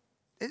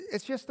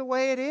 it's just the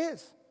way it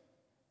is.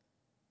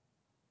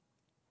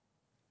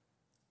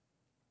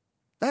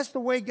 That's the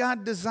way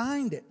God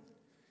designed it.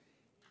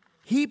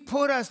 He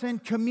put us in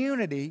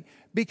community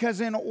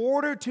because in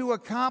order to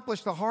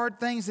accomplish the hard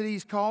things that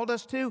He's called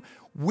us to,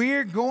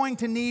 we're going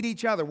to need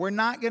each other. We're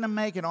not going to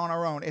make it on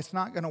our own. It's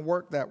not going to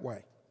work that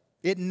way.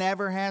 It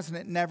never has and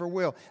it never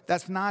will.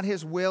 That's not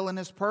His will and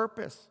His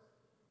purpose.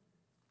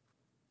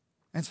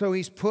 And so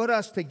He's put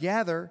us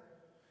together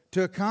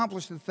to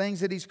accomplish the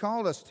things that He's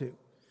called us to.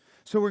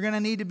 So we're going to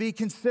need to be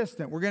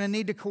consistent. We're going to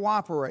need to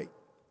cooperate.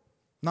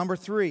 Number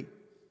 3,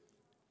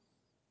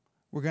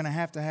 we're going to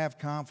have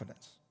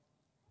confidence.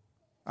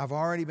 I've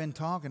already been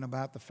talking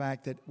about the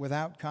fact that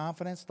without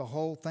confidence, the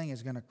whole thing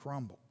is going to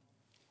crumble.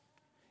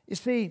 You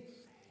see,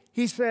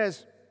 He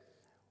says,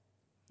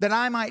 that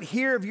I might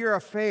hear of your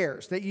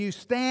affairs, that you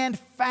stand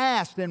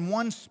fast in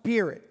one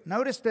spirit.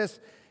 Notice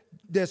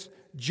this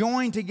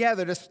join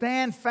together. To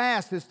stand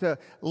fast is to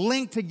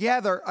link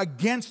together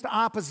against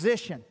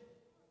opposition.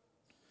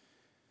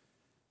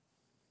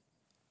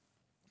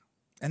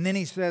 And then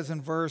he says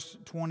in verse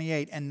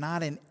 28, and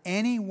not in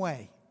any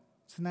way.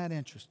 Isn't that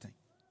interesting?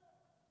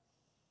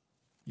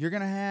 You're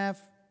going to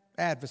have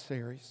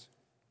adversaries,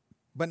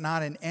 but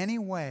not in any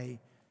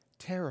way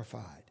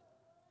terrified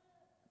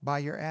by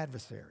your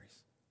adversaries.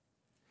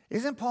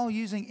 Isn't Paul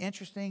using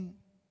interesting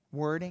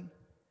wording?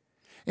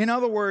 In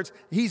other words,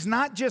 he's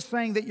not just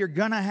saying that you're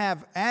going to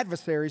have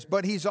adversaries,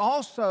 but he's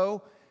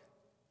also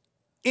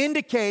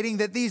indicating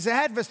that these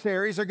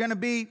adversaries are going to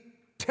be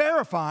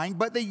terrifying,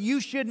 but that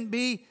you shouldn't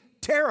be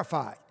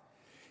terrified.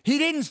 He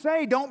didn't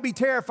say don't be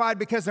terrified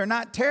because they're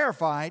not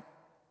terrified.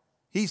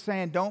 He's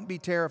saying don't be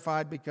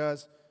terrified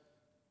because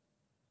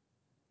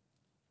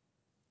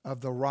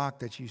of the rock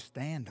that you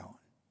stand on.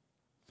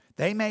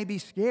 They may be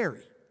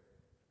scary,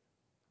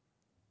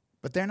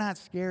 but they're not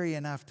scary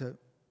enough to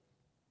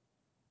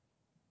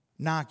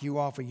knock you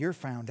off of your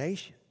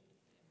foundation.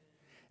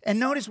 And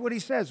notice what he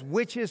says,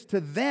 which is to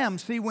them.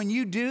 See, when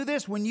you do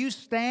this, when you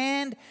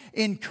stand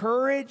in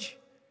courage,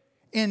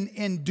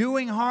 in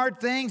doing hard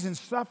things and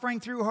suffering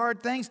through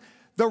hard things,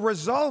 the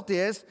result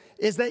is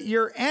that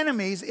your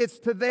enemies, it's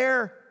to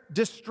their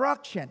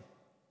destruction.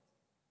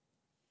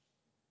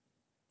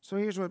 So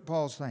here's what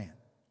Paul's saying.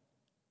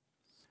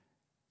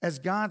 As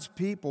God's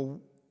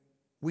people,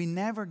 we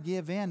never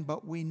give in,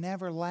 but we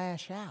never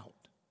lash out.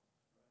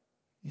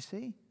 You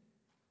see?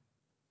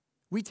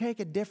 We take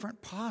a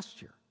different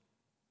posture.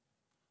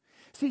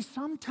 See,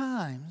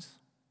 sometimes,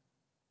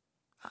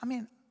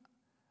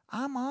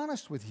 I'm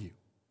honest with you.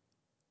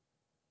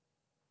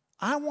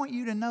 I want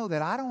you to know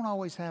that I don't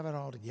always have it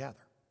all together.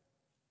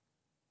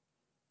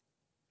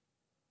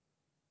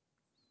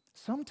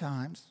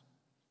 Sometimes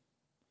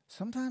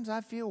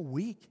I feel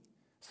weak.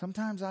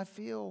 Sometimes I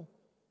feel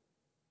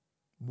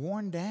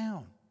worn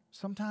down.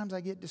 Sometimes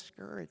I get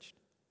discouraged.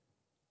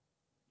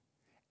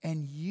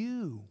 And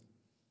you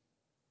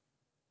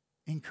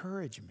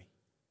encourage me.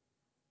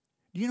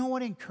 Do you know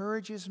what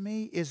encourages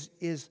me is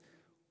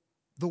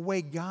the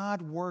way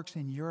God works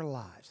in your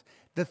lives.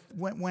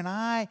 When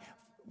I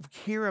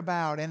hear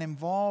about and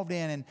involved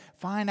in and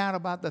find out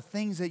about the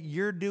things that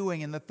you're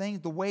doing and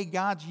the way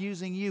God's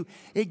using you,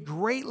 it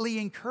greatly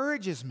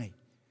encourages me.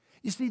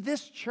 You see,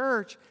 this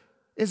church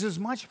is as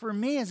much for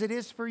me as it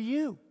is for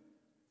you.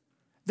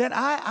 That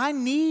I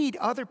need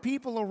other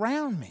people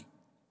around me.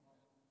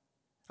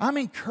 I'm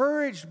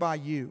encouraged by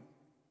you.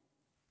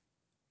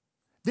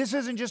 This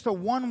isn't just a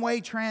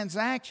one-way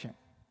transaction.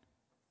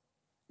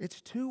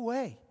 It's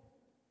two-way.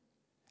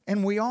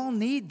 And we all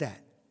need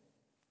that.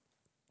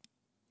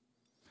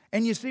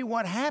 And you see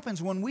what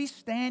happens when we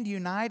stand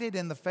united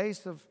in the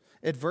face of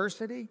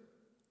adversity?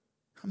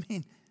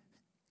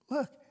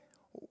 Look,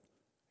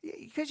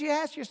 because you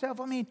ask yourself,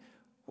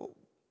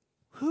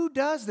 who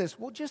does this?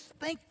 Well, just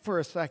think for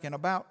a second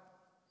about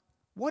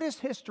what has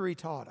history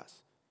taught us.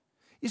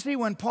 You see,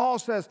 when Paul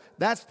says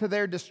that's to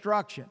their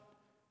destruction,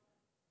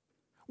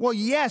 well,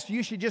 yes,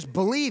 you should just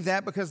believe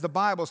that because the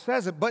Bible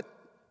says it, but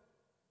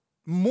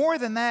more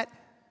than that,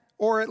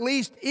 or at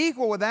least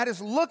equal with that,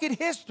 is look at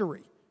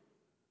history.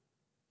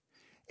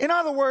 In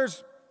other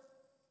words,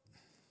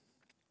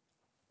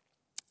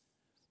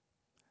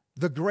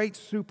 the great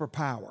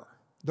superpower,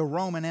 the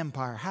Roman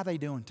Empire, how they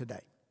doing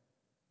today?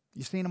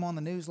 You seen them on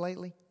the news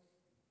lately?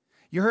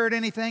 You heard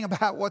anything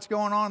about what's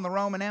going on in the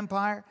Roman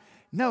Empire?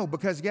 No,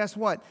 because guess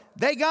what?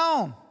 They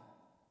gone.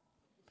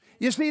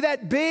 You see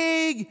that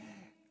big,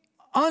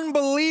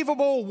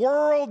 unbelievable,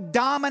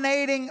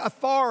 world-dominating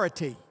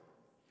authority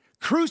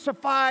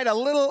crucified a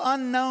little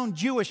unknown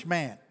Jewish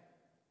man.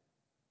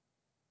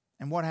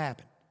 And what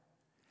happened?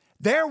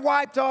 They're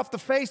wiped off the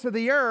face of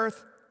the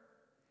earth,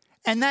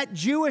 and that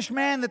Jewish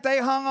man that they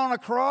hung on a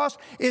cross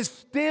is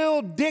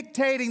still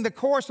dictating the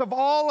course of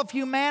all of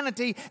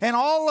humanity and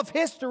all of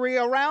history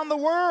around the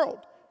world.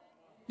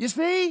 You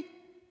see?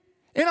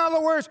 In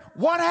other words,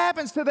 what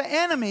happens to the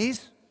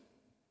enemies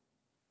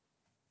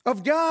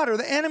of God or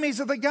the enemies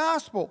of the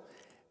gospel?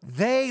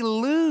 They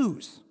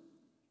lose.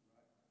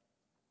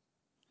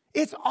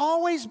 It's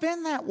always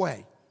been that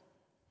way.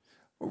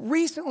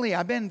 Recently,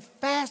 I've been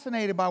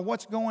fascinated by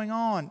what's going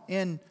on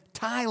in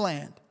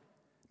Thailand.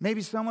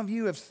 Maybe some of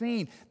you have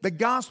seen the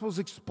gospel's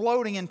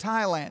exploding in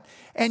Thailand.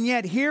 And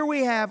yet here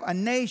we have a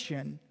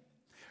nation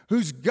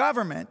whose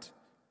government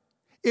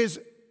is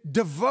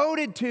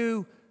devoted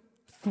to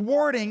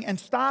thwarting and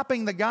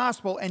stopping the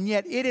gospel, and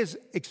yet it is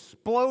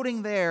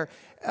exploding there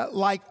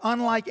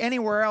unlike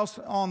anywhere else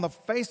on the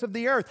face of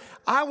the earth.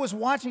 I was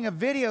watching a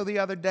video the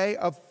other day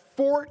of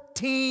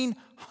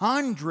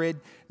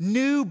 1,400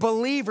 new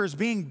believers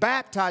being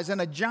baptized in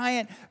a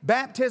giant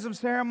baptism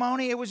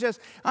ceremony. It was just,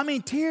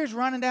 tears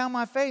running down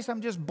my face.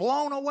 I'm just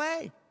blown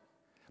away.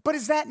 But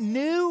is that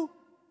new?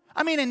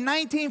 In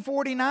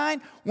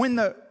 1949, when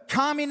the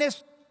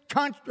communist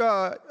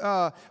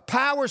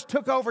powers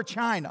took over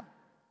China,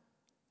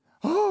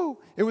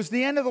 it was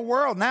the end of the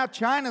world. Now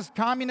China's a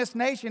communist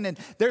nation, and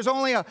there's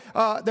only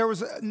there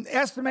was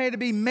estimated to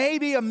be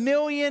maybe 1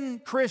 million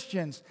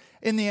Christians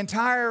in the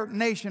entire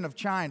nation of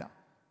China.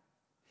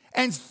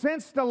 And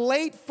since the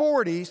late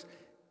 40s,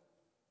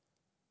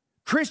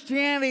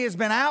 Christianity has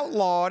been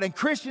outlawed and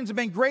Christians have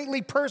been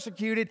greatly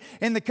persecuted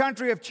in the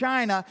country of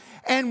China.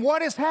 And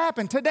what has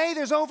happened? Today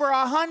there's over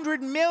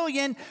 100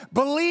 million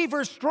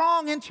believers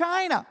strong in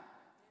China.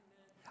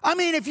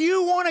 If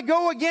you want to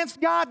go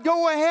against God,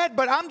 go ahead,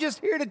 but I'm just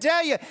here to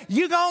tell you,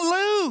 you're going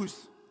to lose.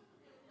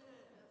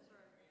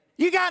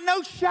 You got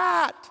no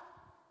shot.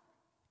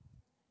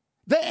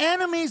 The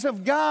enemies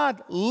of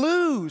God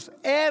lose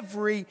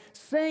every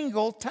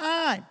single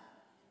time.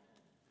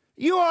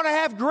 You ought to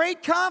have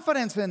great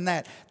confidence in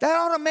that. That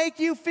ought to make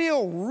you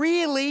feel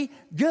really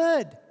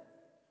good.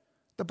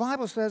 The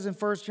Bible says in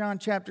 1 John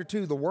chapter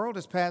 2, the world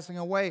is passing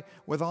away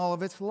with all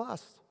of its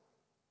lusts.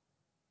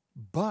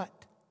 But,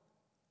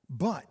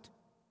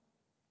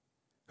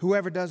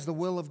 whoever does the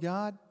will of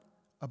God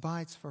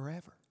abides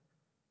forever.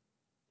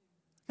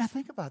 Now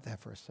think about that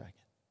for a second.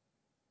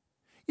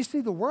 You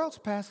see, the world's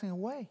passing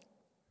away,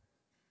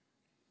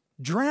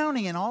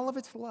 drowning in all of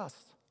its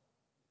lusts.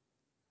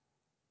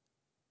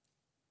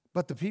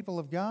 But the people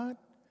of God,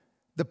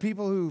 the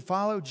people who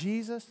follow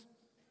Jesus,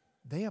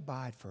 they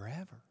abide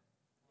forever.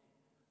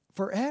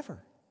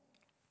 forever.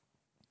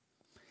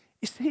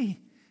 You see,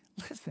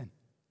 listen,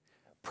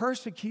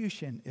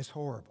 persecution is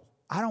horrible.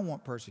 I don't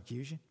want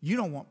persecution. You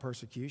don't want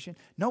persecution.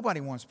 Nobody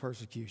wants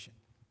persecution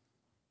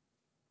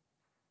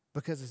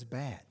because it's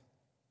bad.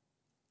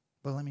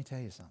 But let me tell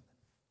you something.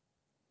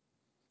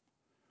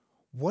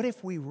 What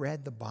if we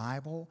read the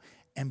Bible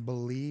and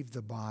believed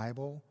the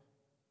Bible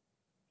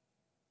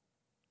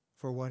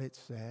for what it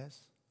says?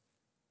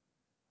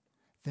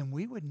 Then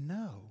we would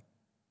know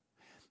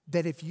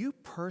that if you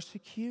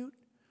persecute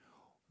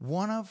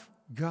one of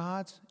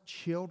God's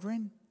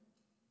children,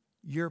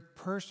 you're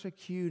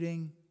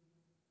persecuting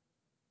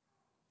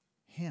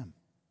Him.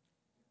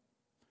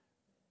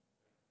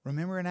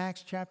 Remember in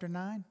Acts chapter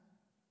 9?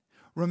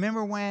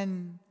 Remember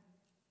when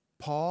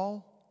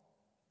Paul,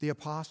 the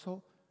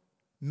apostle,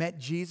 met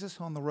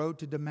Jesus on the road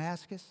to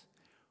Damascus?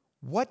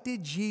 What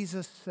did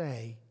Jesus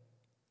say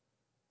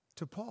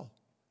to Paul?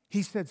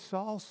 He said,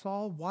 Saul,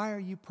 Saul, why are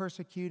you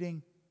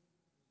persecuting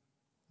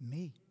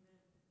me?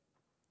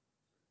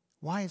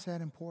 Why is that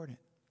important?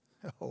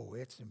 Oh,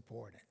 it's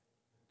important.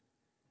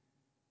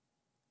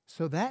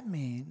 So that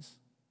means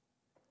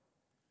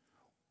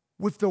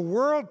if the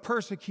world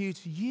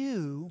persecutes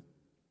you,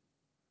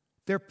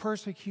 they're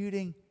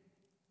persecuting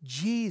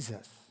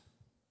Jesus.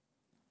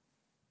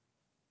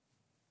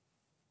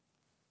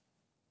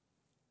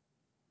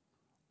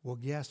 Well,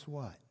 guess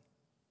what?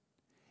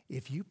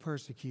 If you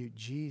persecute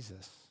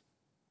Jesus,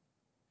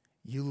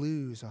 you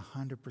lose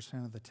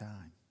 100% of the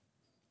time.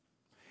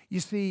 You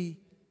see,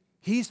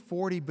 He's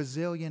 40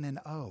 bazillion and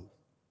O.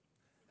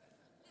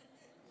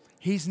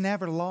 He's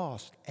never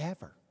lost,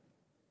 ever.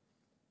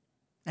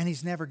 And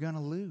He's never going to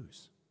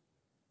lose.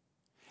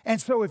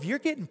 And so if you're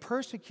getting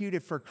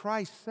persecuted for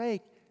Christ's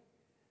sake,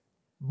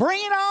 bring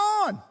it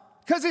on.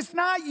 Because it's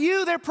not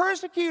you they're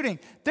persecuting.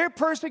 They're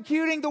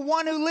persecuting the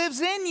one who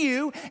lives in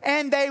you,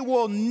 and they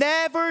will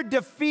never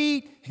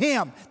defeat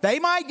Him. They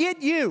might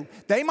get you.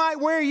 They might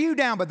wear you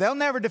down, but they'll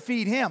never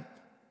defeat Him.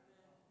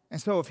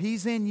 And so if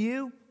He's in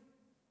you,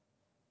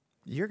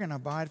 you're going to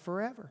abide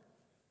forever.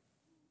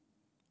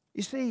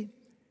 You see,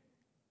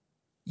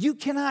 you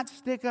cannot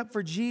stick up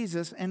for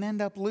Jesus and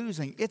end up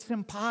losing. It's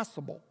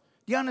impossible.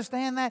 Do you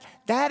understand that?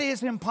 That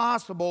is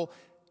impossible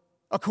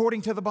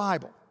according to the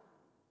Bible.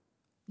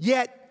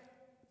 Yet,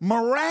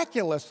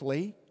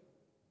 miraculously,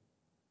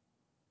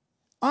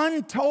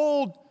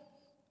 untold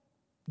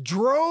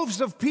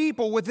droves of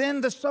people within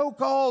the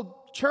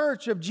so-called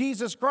church of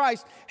Jesus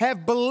Christ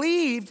have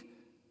believed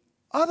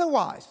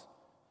otherwise.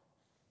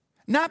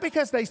 Not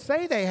because they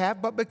say they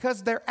have, but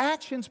because their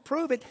actions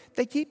prove it.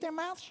 They keep their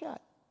mouth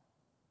shut.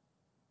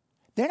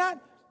 They're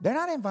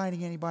not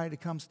inviting anybody to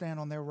come stand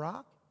on their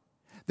rock.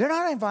 They're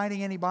not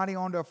inviting anybody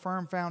onto a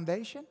firm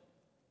foundation.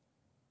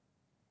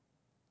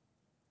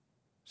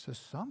 So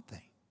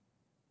something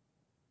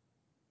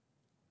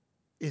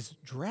is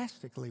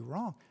drastically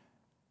wrong.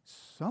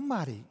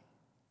 Somebody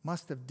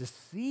must have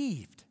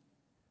deceived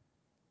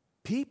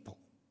people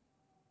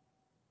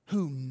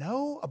who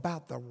know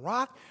about the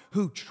rock,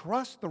 who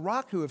trust the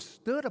rock, who have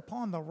stood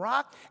upon the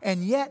rock,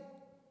 and yet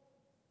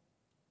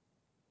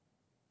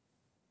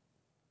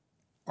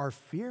are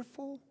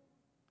fearful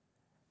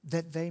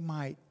that they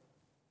might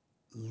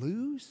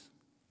lose.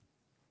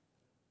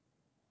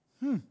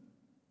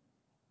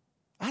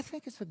 I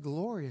think it's a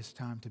glorious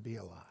time to be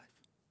alive.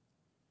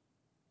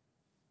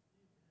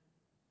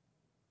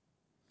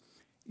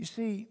 You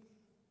see,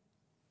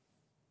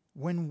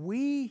 when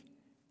we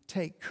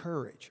take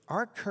courage,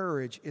 our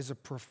courage is a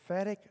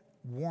prophetic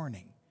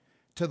warning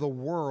to the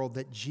world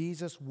that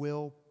Jesus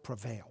will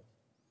prevail.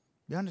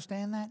 You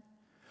understand that?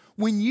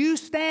 When you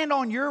stand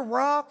on your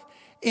rock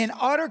in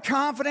utter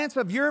confidence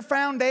of your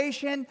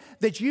foundation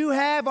that you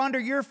have under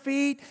your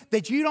feet,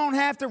 that you don't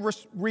have to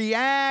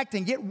react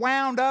and get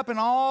wound up in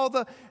all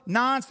the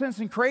nonsense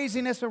and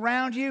craziness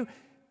around you,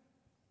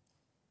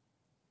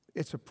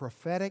 it's a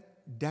prophetic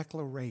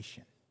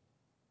declaration.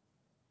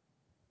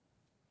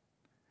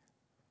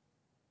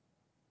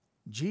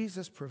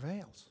 Jesus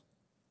prevails.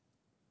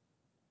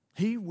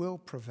 He will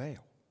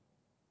prevail.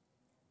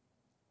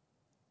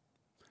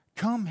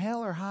 Come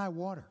hell or high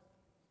water.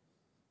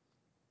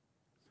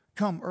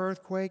 Come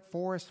earthquake,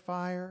 forest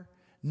fire,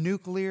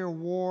 nuclear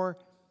war.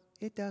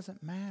 It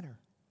doesn't matter.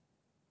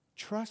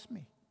 Trust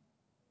me.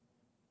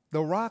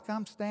 The rock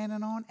I'm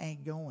standing on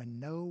ain't going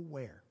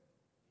nowhere.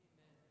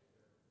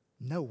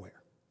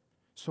 Nowhere.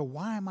 So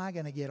why am I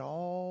going to get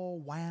all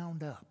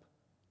wound up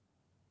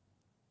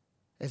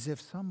as if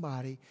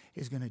somebody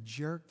is going to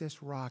jerk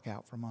this rock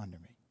out from under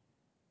me?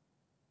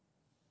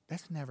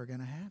 That's never going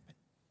to happen.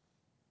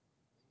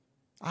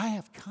 I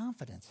have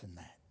confidence in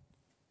that.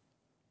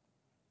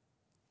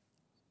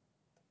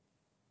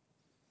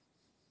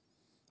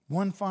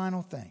 One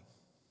final thing.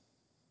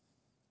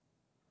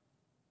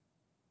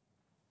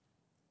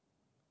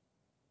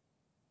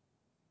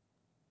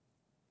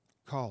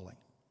 Calling.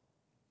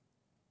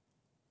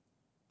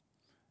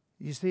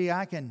 You see,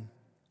 I can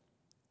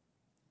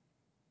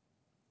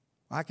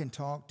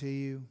talk to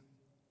you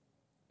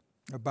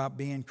about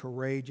being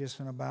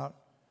courageous and about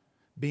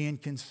being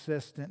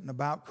consistent and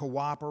about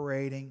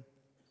cooperating.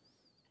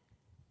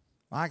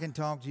 I can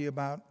talk to you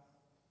about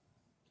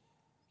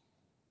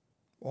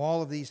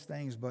all of these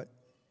things, but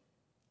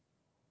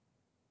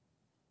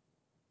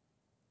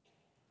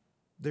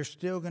there's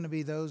still going to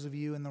be those of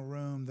you in the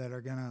room that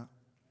are going to,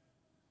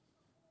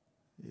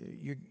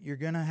 you're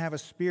going to have a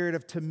spirit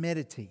of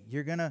timidity.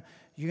 You're going to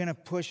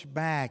push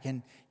back,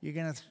 and you're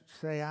going to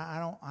say,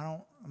 I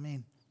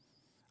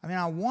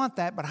want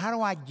that, but how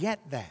do I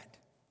get that?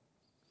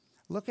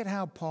 Look at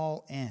how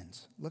Paul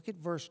ends. Look at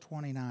verse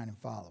 29 and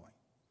following.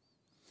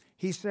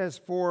 He says,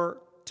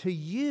 "For to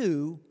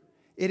you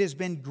it has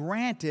been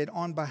granted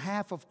on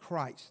behalf of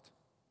Christ,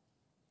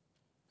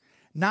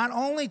 not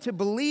only to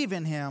believe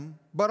in him,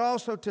 but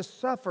also to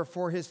suffer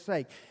for his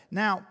sake."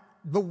 Now,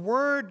 the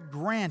word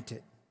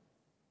granted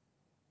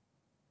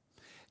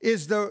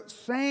is the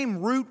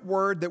same root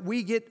word that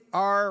we get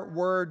our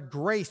word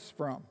grace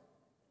from.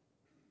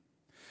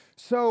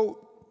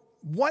 So,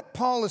 what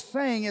Paul is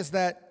saying is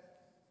that,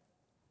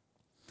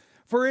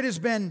 for it has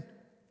been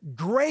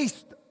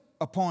graced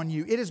upon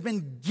you, it has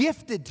been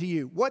gifted to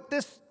you. What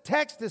this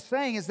text is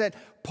saying is that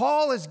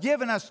God has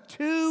given us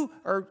two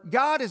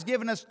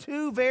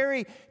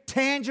very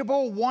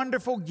tangible,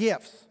 wonderful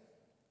gifts.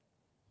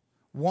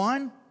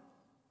 One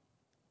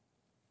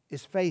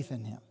is faith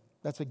in him.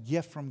 That's a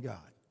gift from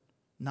God,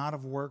 not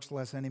of works,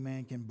 lest any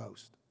man can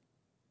boast.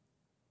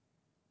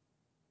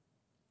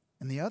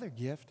 And the other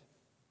gift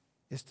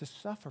is to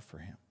suffer for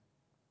him.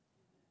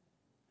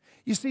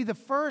 You see, the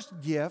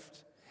first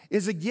gift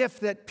is a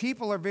gift that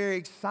people are very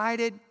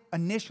excited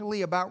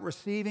initially about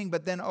receiving,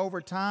 but then over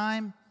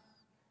time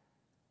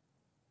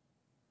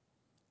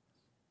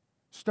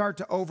start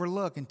to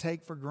overlook and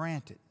take for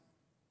granted.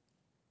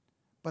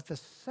 But the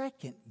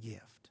second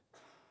gift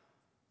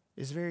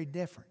is very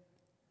different.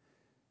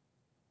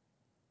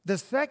 The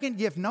second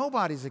gift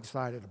nobody's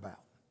excited about.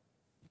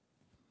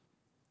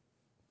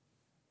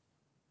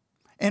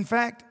 In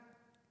fact,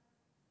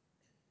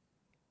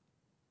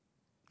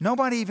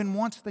 nobody even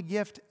wants the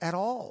gift at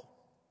all.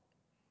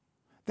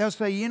 They'll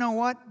say, you know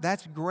what,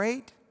 that's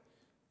great.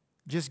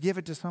 Just give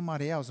it to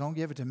somebody else. Don't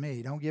give it to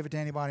me. Don't give it to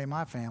anybody in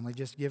my family.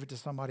 Just give it to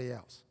somebody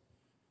else,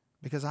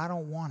 because I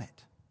don't want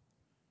it.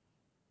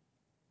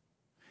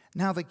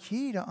 Now, the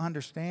key to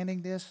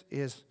understanding this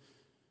is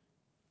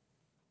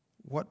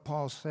what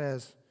Paul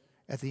says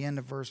at the end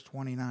of verse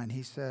 29.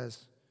 He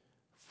says,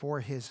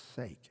 for his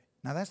sake.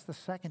 Now, that's the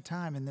second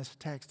time in this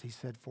text he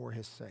said, for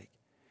his sake.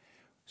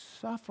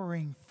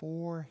 Suffering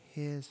for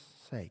his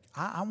sake.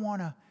 I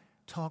want to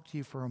talk to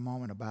you for a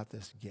moment about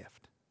this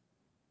gift.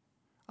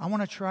 I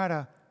want to try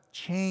to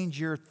change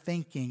your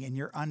thinking and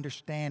your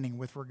understanding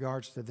with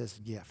regards to this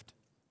gift.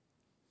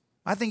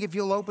 I think if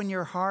you'll open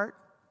your heart,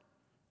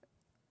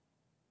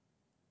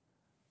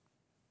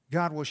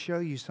 God will show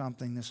you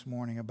something this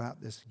morning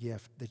about this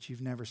gift that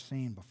you've never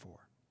seen before.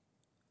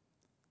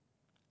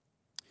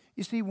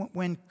 You see,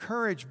 when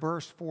courage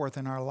bursts forth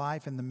in our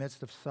life in the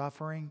midst of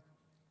suffering,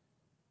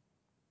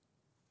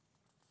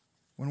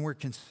 when we're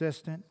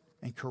consistent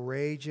and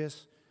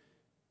courageous,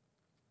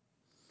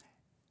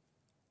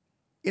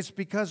 it's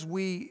because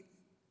we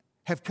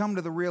have come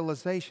to the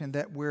realization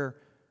that we're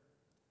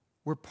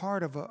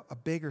part of a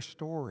bigger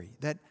story,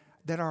 that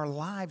our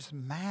lives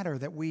matter,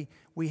 that we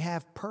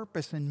have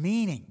purpose and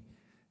meaning,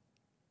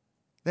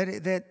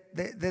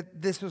 that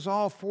this is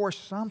all for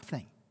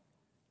something.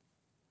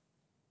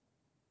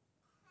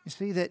 You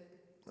see, that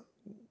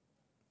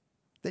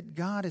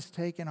God has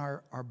taken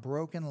our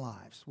broken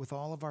lives with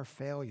all of our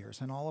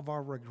failures and all of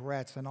our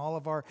regrets and all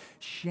of our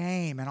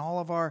shame and all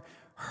of our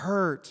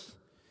hurts,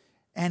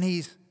 and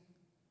He's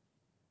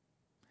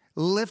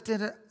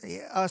lifted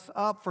us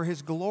up for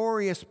His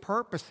glorious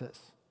purposes.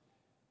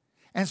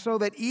 And so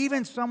that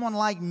even someone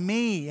like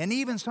me and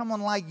even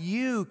someone like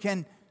you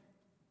can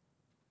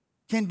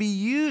be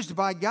used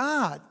by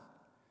God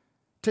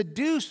to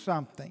do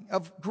something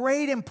of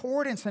great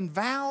importance and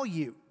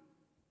value.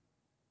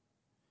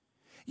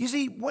 You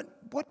see,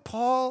 what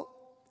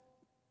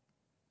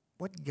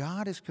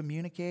God is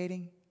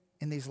communicating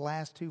in these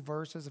last two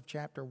verses of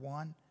chapter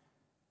 1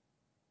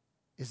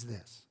 is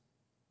this: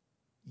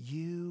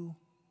 you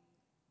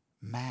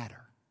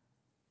matter.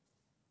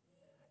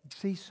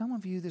 See, some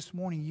of you this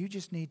morning, you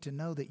just need to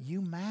know that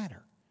you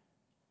matter.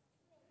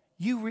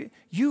 You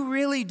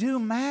really do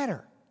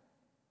matter.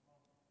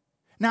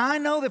 Now, I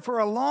know that for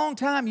a long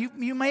time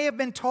you may have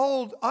been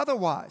told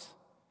otherwise,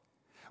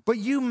 but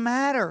you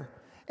matter,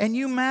 and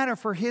you matter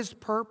for His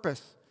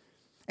purpose.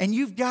 And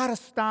you've got to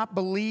stop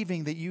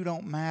believing that you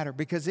don't matter,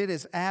 because it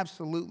is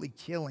absolutely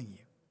killing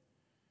you.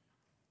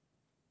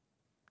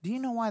 Do you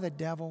know why the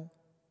devil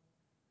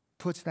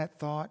puts that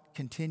thought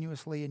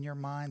continuously in your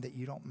mind that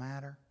you don't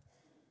matter?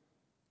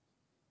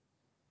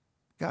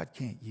 God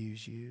can't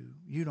use you.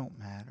 You don't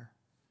matter.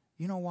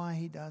 You know why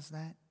he does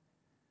that?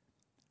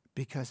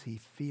 Because he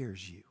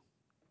fears you.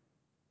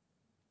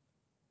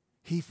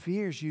 He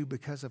fears you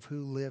because of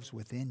who lives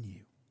within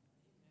you.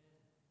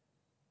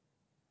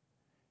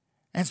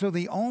 And so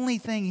the only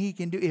thing he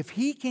can do, if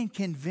he can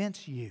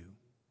convince you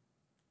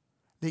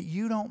that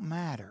you don't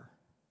matter,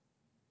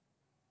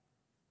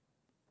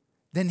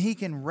 then He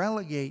can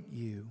relegate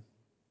you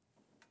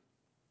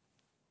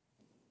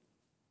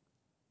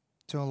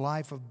to a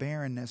life of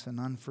barrenness and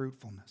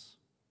unfruitfulness.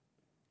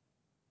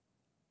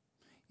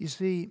 You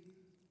see,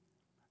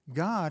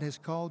 God has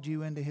called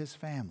you into His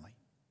family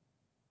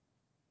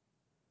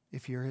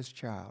if you're His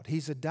child.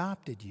 He's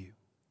adopted you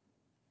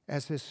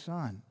as His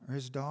son or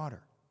His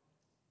daughter.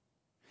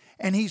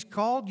 And He's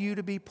called you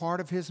to be part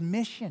of His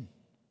mission.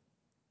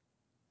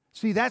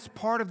 See, that's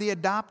part of the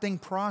adopting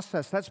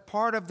process. That's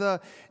part of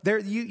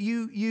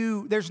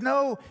it's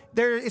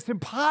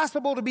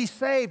impossible to be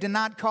saved and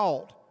not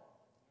called.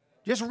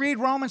 Just read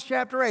Romans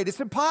chapter 8. It's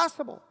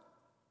impossible.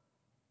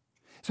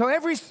 So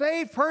every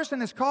saved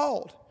person is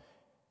called.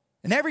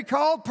 And every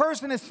called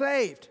person is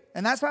saved.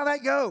 And that's how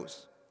that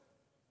goes.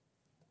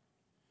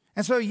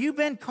 And so you've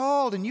been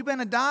called and you've been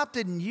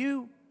adopted and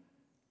you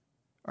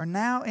are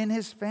now in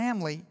His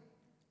family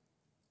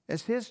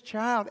as His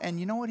child. And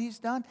you know what He's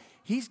done?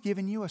 He's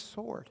given you a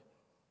sword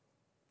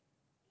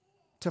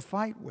to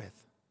fight with.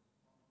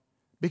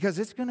 Because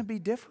it's going to be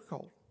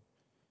difficult.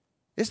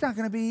 It's not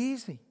going to be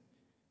easy.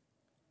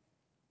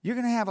 You're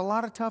going to have a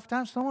lot of tough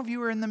times. Some of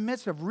you are in the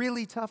midst of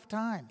really tough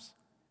times.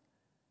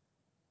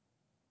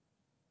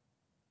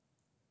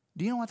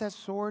 Do you know what that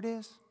sword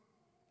is?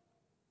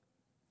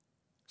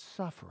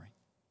 Suffering.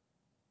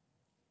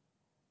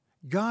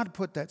 God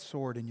put that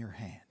sword in your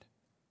hand.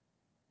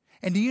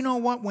 And do you know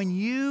what?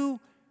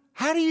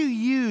 How do you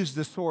use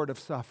the sword of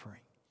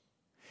suffering?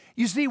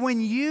 You see, when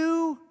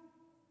you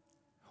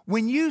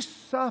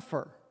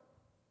suffer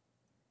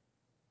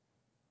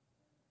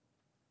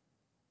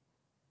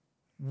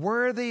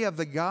worthy of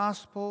the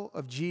gospel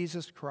of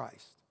Jesus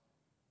Christ,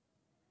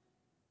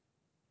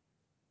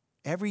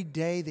 every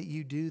day that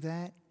you do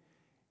that,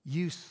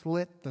 you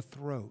slit the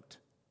throat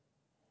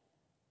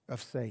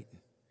of Satan.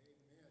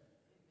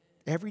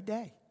 Every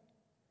day.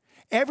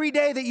 Every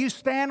day that you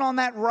stand on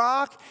that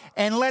rock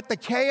and let the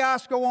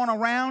chaos go on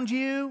around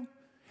you,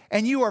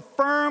 and you are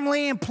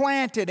firmly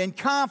implanted and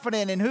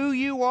confident in who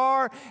you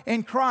are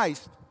in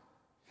Christ,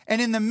 and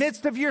in the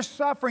midst of your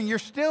suffering, you're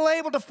still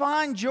able to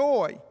find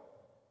joy.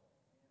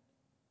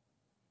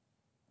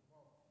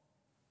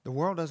 The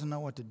world doesn't know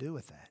what to do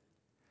with that.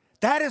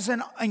 That is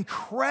an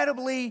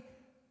incredibly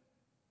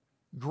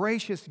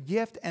gracious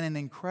gift and an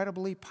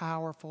incredibly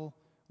powerful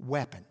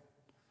weapon.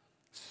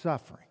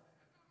 Suffering.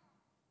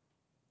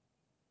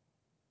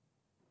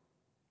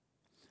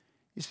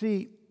 You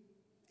see,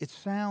 it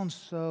sounds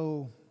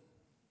so,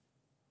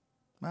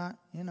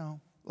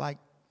 like,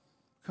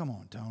 come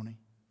on, Tony.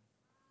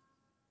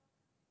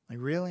 Like,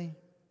 really?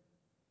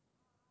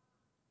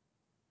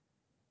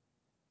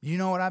 You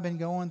know what I've been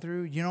going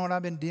through? You know what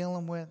I've been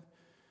dealing with?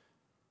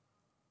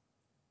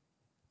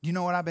 You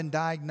know what I've been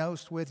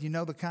diagnosed with? You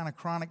know the kind of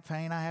chronic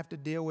pain I have to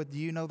deal with? Do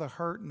you know the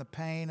hurt and the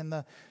pain and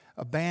the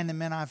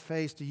abandonment I've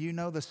faced? Do you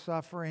know the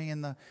suffering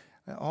and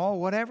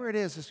whatever it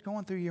is that's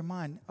going through your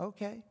mind?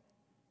 Okay,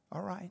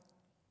 all right.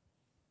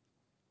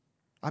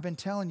 I've been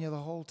telling you the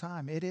whole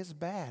time, it is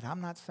bad.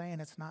 I'm not saying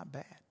it's not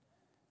bad.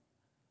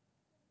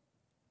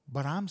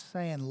 But I'm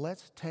saying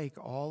let's take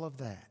all of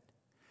that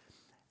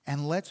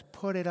and let's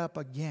put it up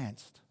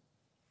against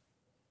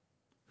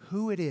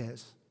who it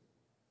is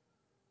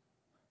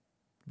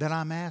that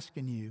I'm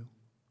asking you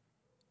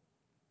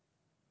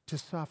to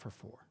suffer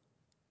for.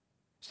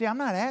 See, I'm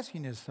not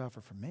asking you to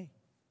suffer for me.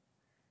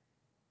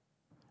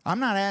 I'm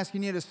not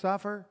asking you to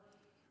suffer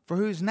for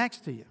who's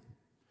next to you.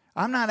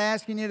 I'm not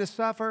asking you to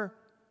suffer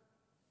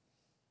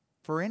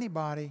for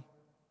anybody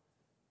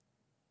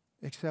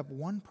except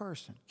one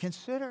person.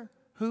 Consider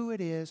who it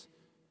is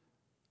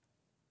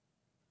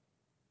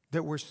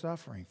that we're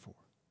suffering for.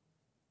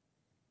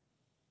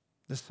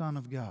 The Son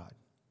of God.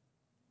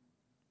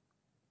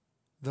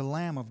 The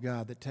Lamb of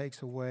God that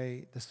takes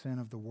away the sin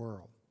of the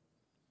world.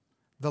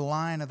 The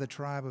Lion of the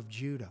tribe of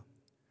Judah.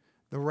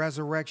 The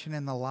resurrection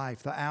and the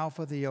life. The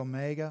Alpha, the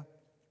Omega.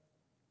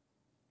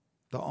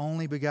 The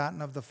only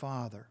begotten of the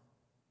Father.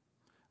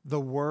 The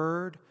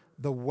Word,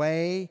 the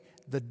way,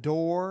 the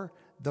door,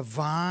 the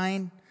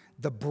vine,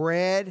 the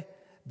bread,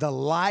 the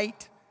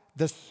light,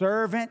 the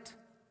servant,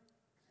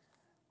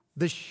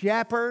 the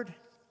shepherd,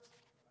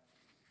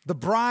 the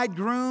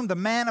bridegroom, the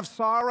man of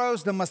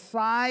sorrows, the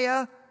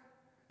Messiah,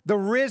 the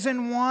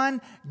risen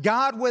one,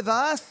 God with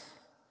us.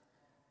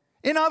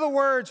 In other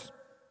words,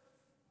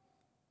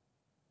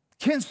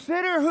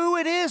 consider who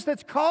it is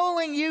that's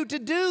calling you to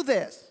do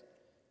this.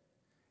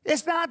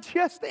 It's not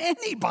just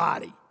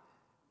anybody.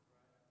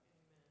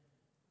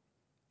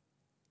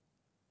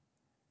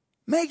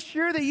 Make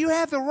sure that you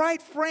have the right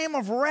frame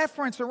of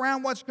reference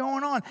around what's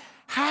going on.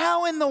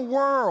 How in the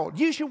world?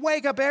 You should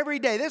wake up every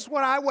day. This is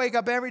what I wake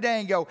up every day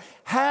and go,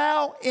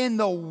 how in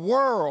the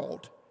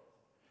world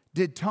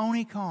did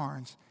Tony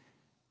Carnes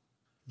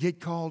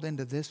get called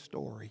into this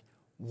story?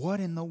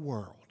 What in the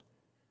world?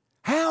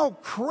 How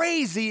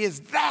crazy is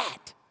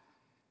that?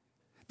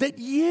 That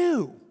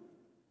you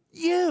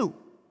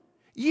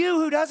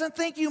who doesn't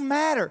think you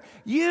matter,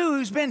 you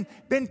who's been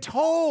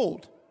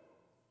told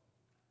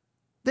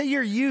that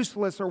you're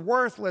useless or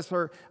worthless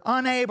or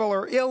unable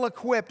or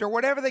ill-equipped or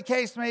whatever the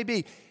case may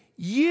be.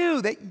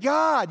 You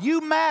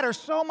matter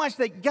so much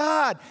that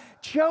God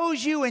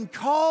chose you and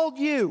called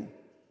you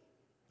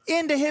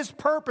into His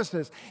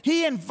purposes.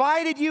 He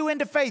invited you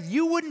into faith.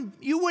 You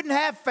wouldn't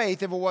have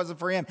faith if it wasn't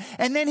for Him.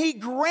 And then He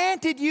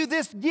granted you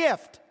this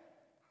gift.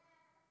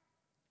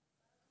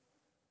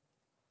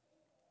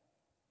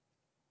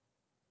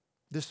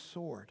 This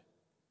sword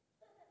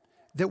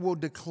that will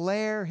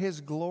declare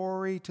His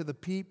glory to the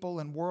people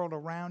and world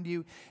around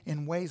you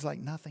in ways like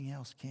nothing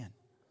else can.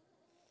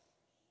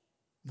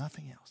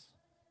 Nothing else.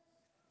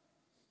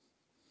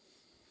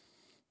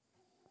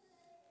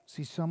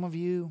 See, some of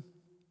you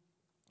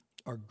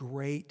are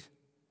great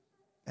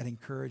at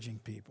encouraging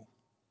people.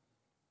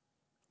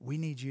 We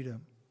need you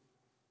to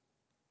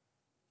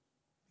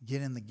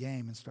get in the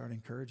game and start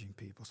encouraging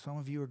people. Some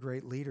of you are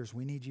great leaders.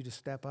 We need you to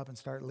step up and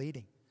start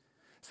leading.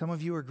 Some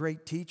of you are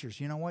great teachers.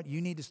 You know what? You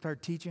need to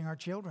start teaching our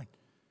children.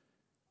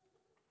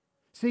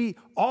 See,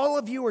 all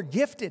of you are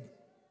gifted.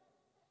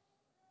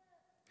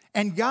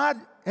 And God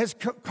has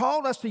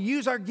called us to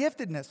use our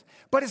giftedness.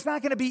 But it's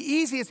not going to be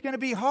easy. It's going to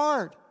be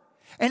hard.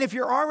 And if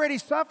you're already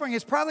suffering,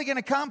 it's probably going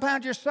to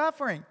compound your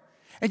suffering.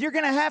 And you're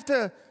going to have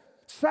to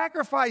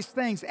sacrifice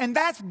things. And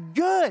that's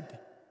good.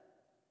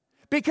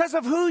 Because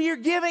of who you're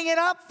giving it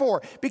up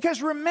for.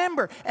 Because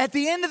remember, at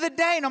the end of the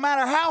day, no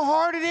matter how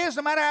hard it is,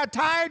 no matter how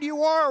tired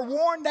you are or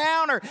worn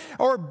down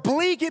or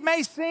bleak it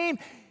may seem,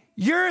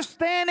 you're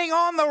standing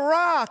on the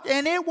rock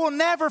and it will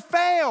never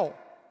fail.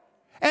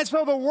 And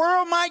so the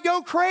world might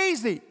go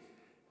crazy.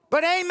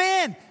 But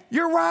amen,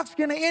 your rock's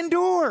going to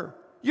endure.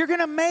 You're going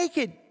to make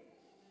it.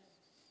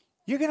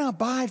 You're going to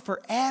abide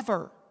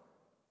forever.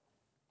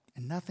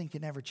 And nothing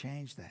can ever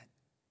change that.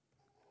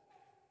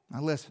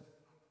 Now listen.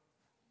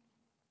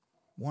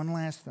 One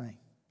last thing,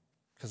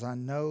 because I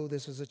know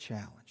this is a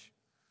challenge.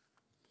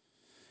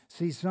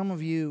 See, some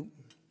of you,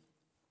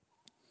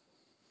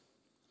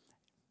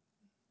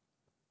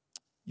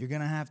 you're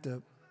going to have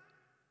to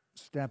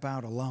step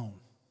out alone.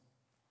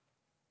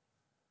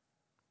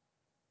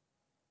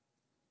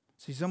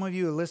 See, some of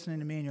you are listening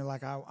to me and you're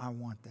like, I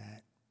want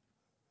that.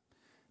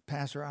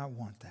 Pastor, I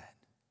want that.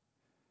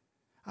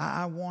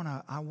 I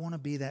want to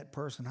be that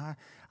person.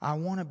 I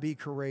want to be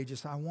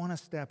courageous. I want to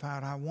step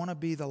out. I want to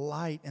be the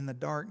light in the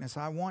darkness.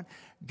 I want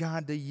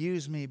God to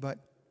use me, but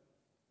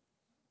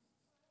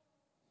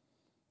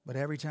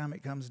every time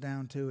it comes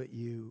down to it,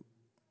 you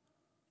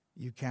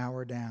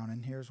cower down,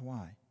 and here's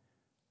why.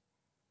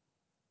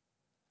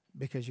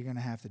 Because you're going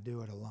to have to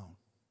do it alone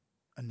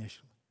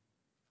initially.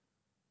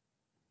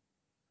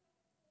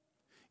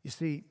 You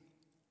see,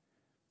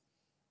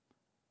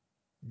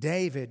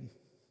 David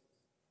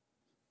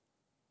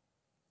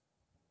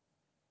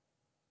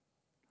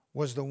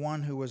was the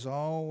one who was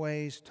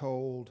always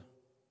told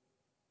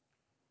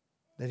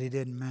that he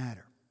didn't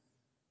matter.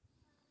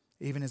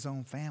 Even his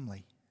own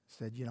family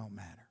said, you don't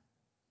matter.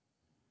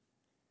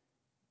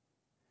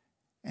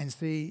 And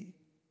see,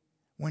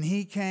 when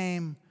he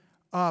came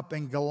up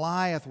and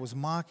Goliath was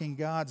mocking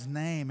God's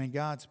name and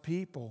God's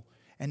people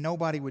and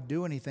nobody would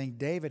do anything,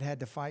 David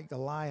had to fight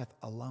Goliath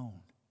alone.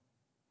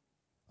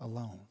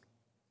 Alone.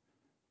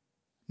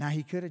 Now,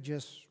 he could have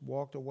just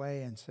walked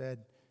away and said,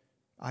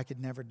 I could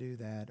never do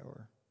that,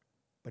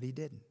 but he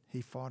didn't.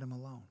 He fought him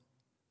alone.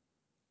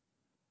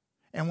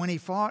 And when he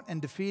fought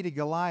and defeated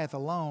Goliath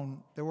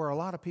alone, there were a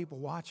lot of people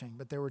watching,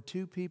 but there were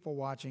two people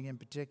watching in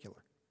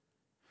particular.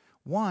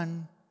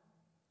 One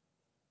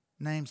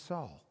named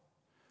Saul,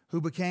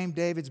 who became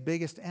David's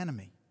biggest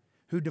enemy,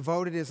 who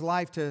devoted his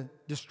life to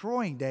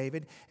destroying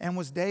David and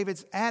was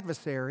David's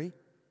adversary,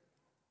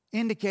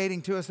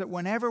 indicating to us that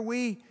whenever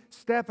we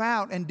step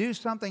out and do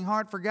something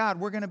hard for God,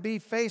 we're going to be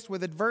faced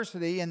with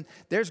adversity, and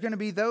there's going to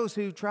be those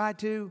who try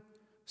to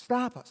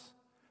stop us.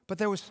 But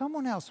there was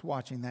someone else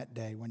watching that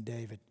day when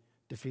David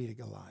defeated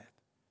Goliath.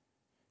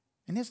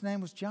 And his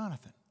name was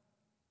Jonathan.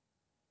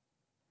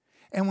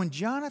 And when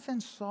Jonathan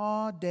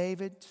saw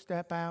David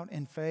step out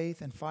in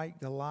faith and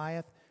fight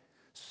Goliath,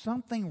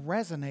 something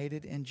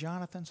resonated in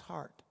Jonathan's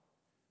heart.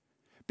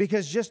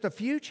 Because just a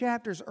few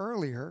chapters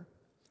earlier,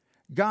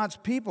 God's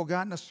people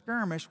got in a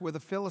skirmish with a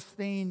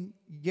Philistine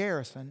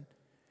garrison,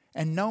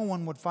 and no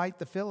one would fight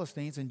the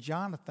Philistines, and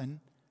Jonathan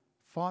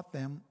fought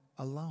them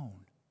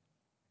alone.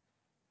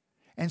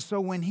 And so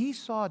when he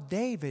saw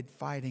David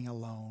fighting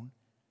alone,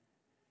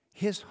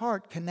 his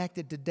heart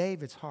connected to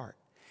David's heart.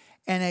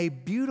 And a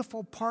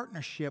beautiful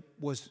partnership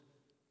was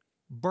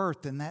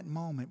birthed in that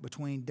moment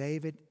between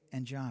David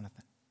and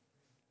Jonathan.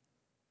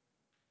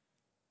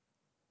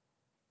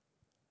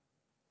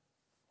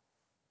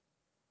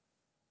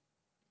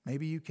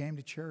 Maybe you came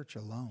to church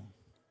alone.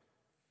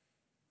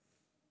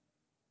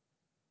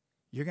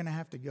 You're going to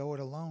have to go it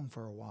alone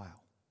for a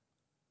while.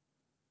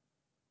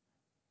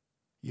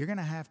 You're going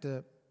to have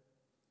to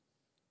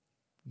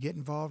get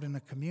involved in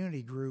a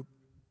community group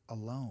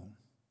alone.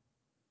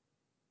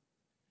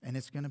 And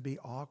it's going to be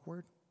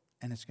awkward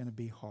and it's going to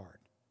be hard.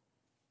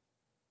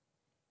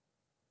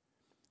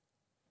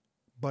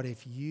 But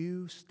if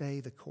you stay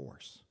the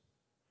course,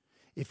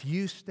 If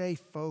you stay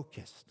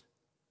focused,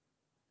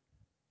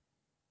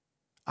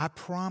 I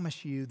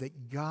promise you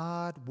that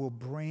God will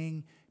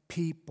bring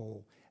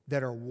people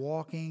that are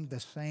walking the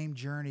same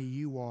journey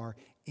you are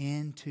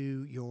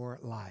into your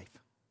life.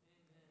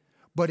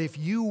 But if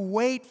you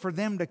wait for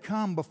them to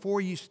come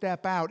before you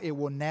step out, it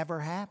will never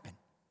happen.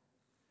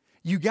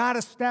 You got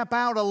to step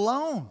out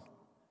alone.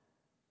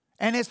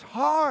 And it's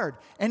hard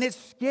and it's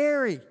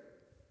scary.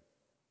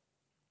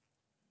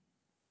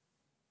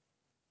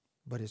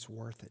 But it's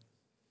worth it.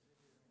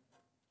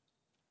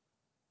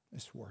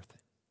 It's worth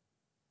it.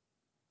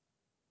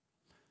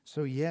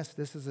 So yes,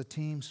 this is a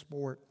team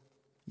sport.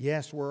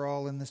 Yes, we're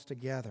all in this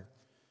together.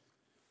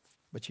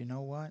 But you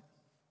know what?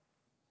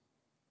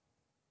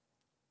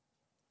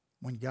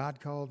 When God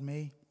called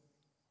me,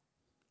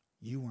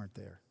 you weren't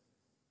there.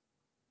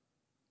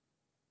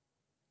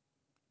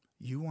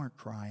 You weren't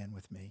crying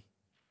with me.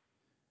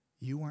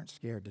 You weren't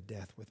scared to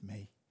death with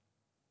me.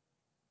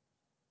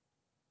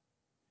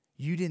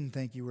 You didn't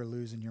think you were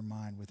losing your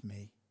mind with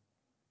me.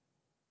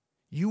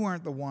 You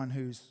weren't the one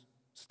whose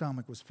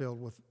stomach was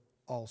filled with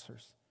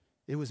ulcers.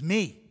 It was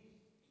me.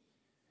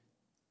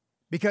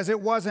 Because it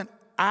wasn't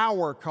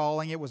our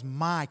calling, it was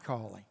my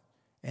calling.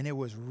 And it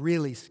was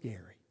really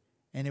scary.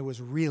 And it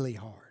was really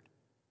hard.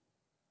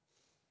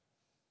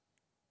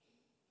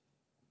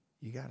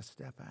 You got to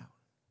step out.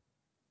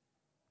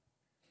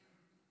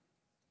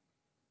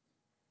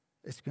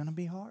 It's going to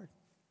be hard.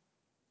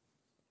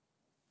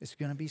 It's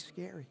going to be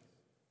scary.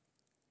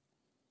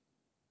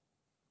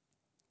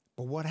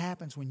 But what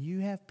happens when you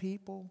have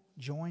people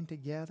join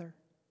together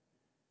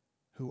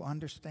who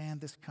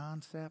understand this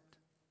concept?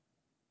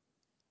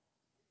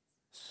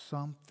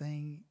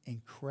 Something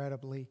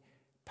incredibly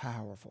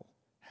powerful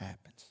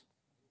happens.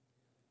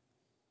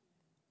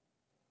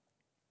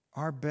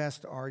 Our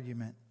best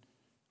argument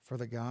for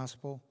the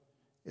gospel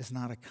is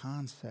not a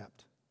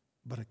concept,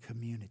 but a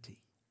community.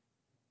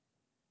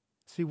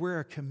 See, we're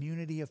a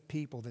community of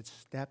people that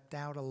stepped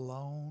out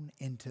alone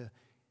into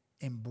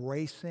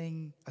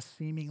embracing a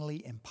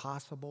seemingly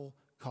impossible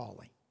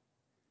calling.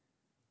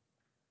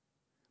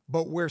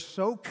 But we're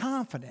so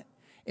confident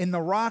in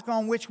the rock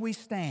on which we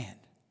stand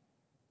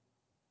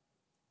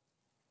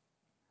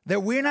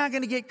that we're not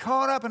going to get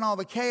caught up in all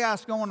the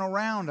chaos going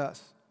around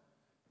us.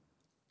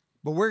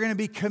 But we're going to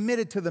be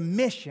committed to the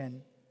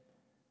mission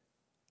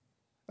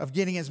of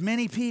getting as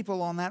many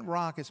people on that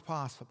rock as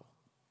possible.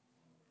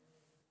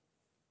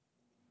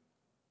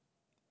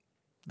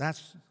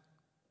 That's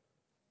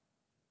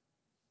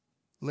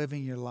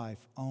living your life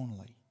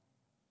only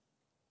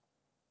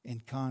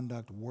in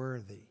conduct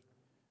worthy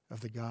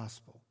of the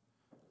gospel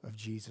of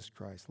Jesus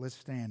Christ. Let's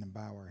stand and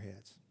bow our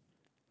heads.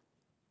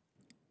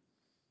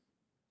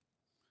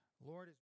 Lord,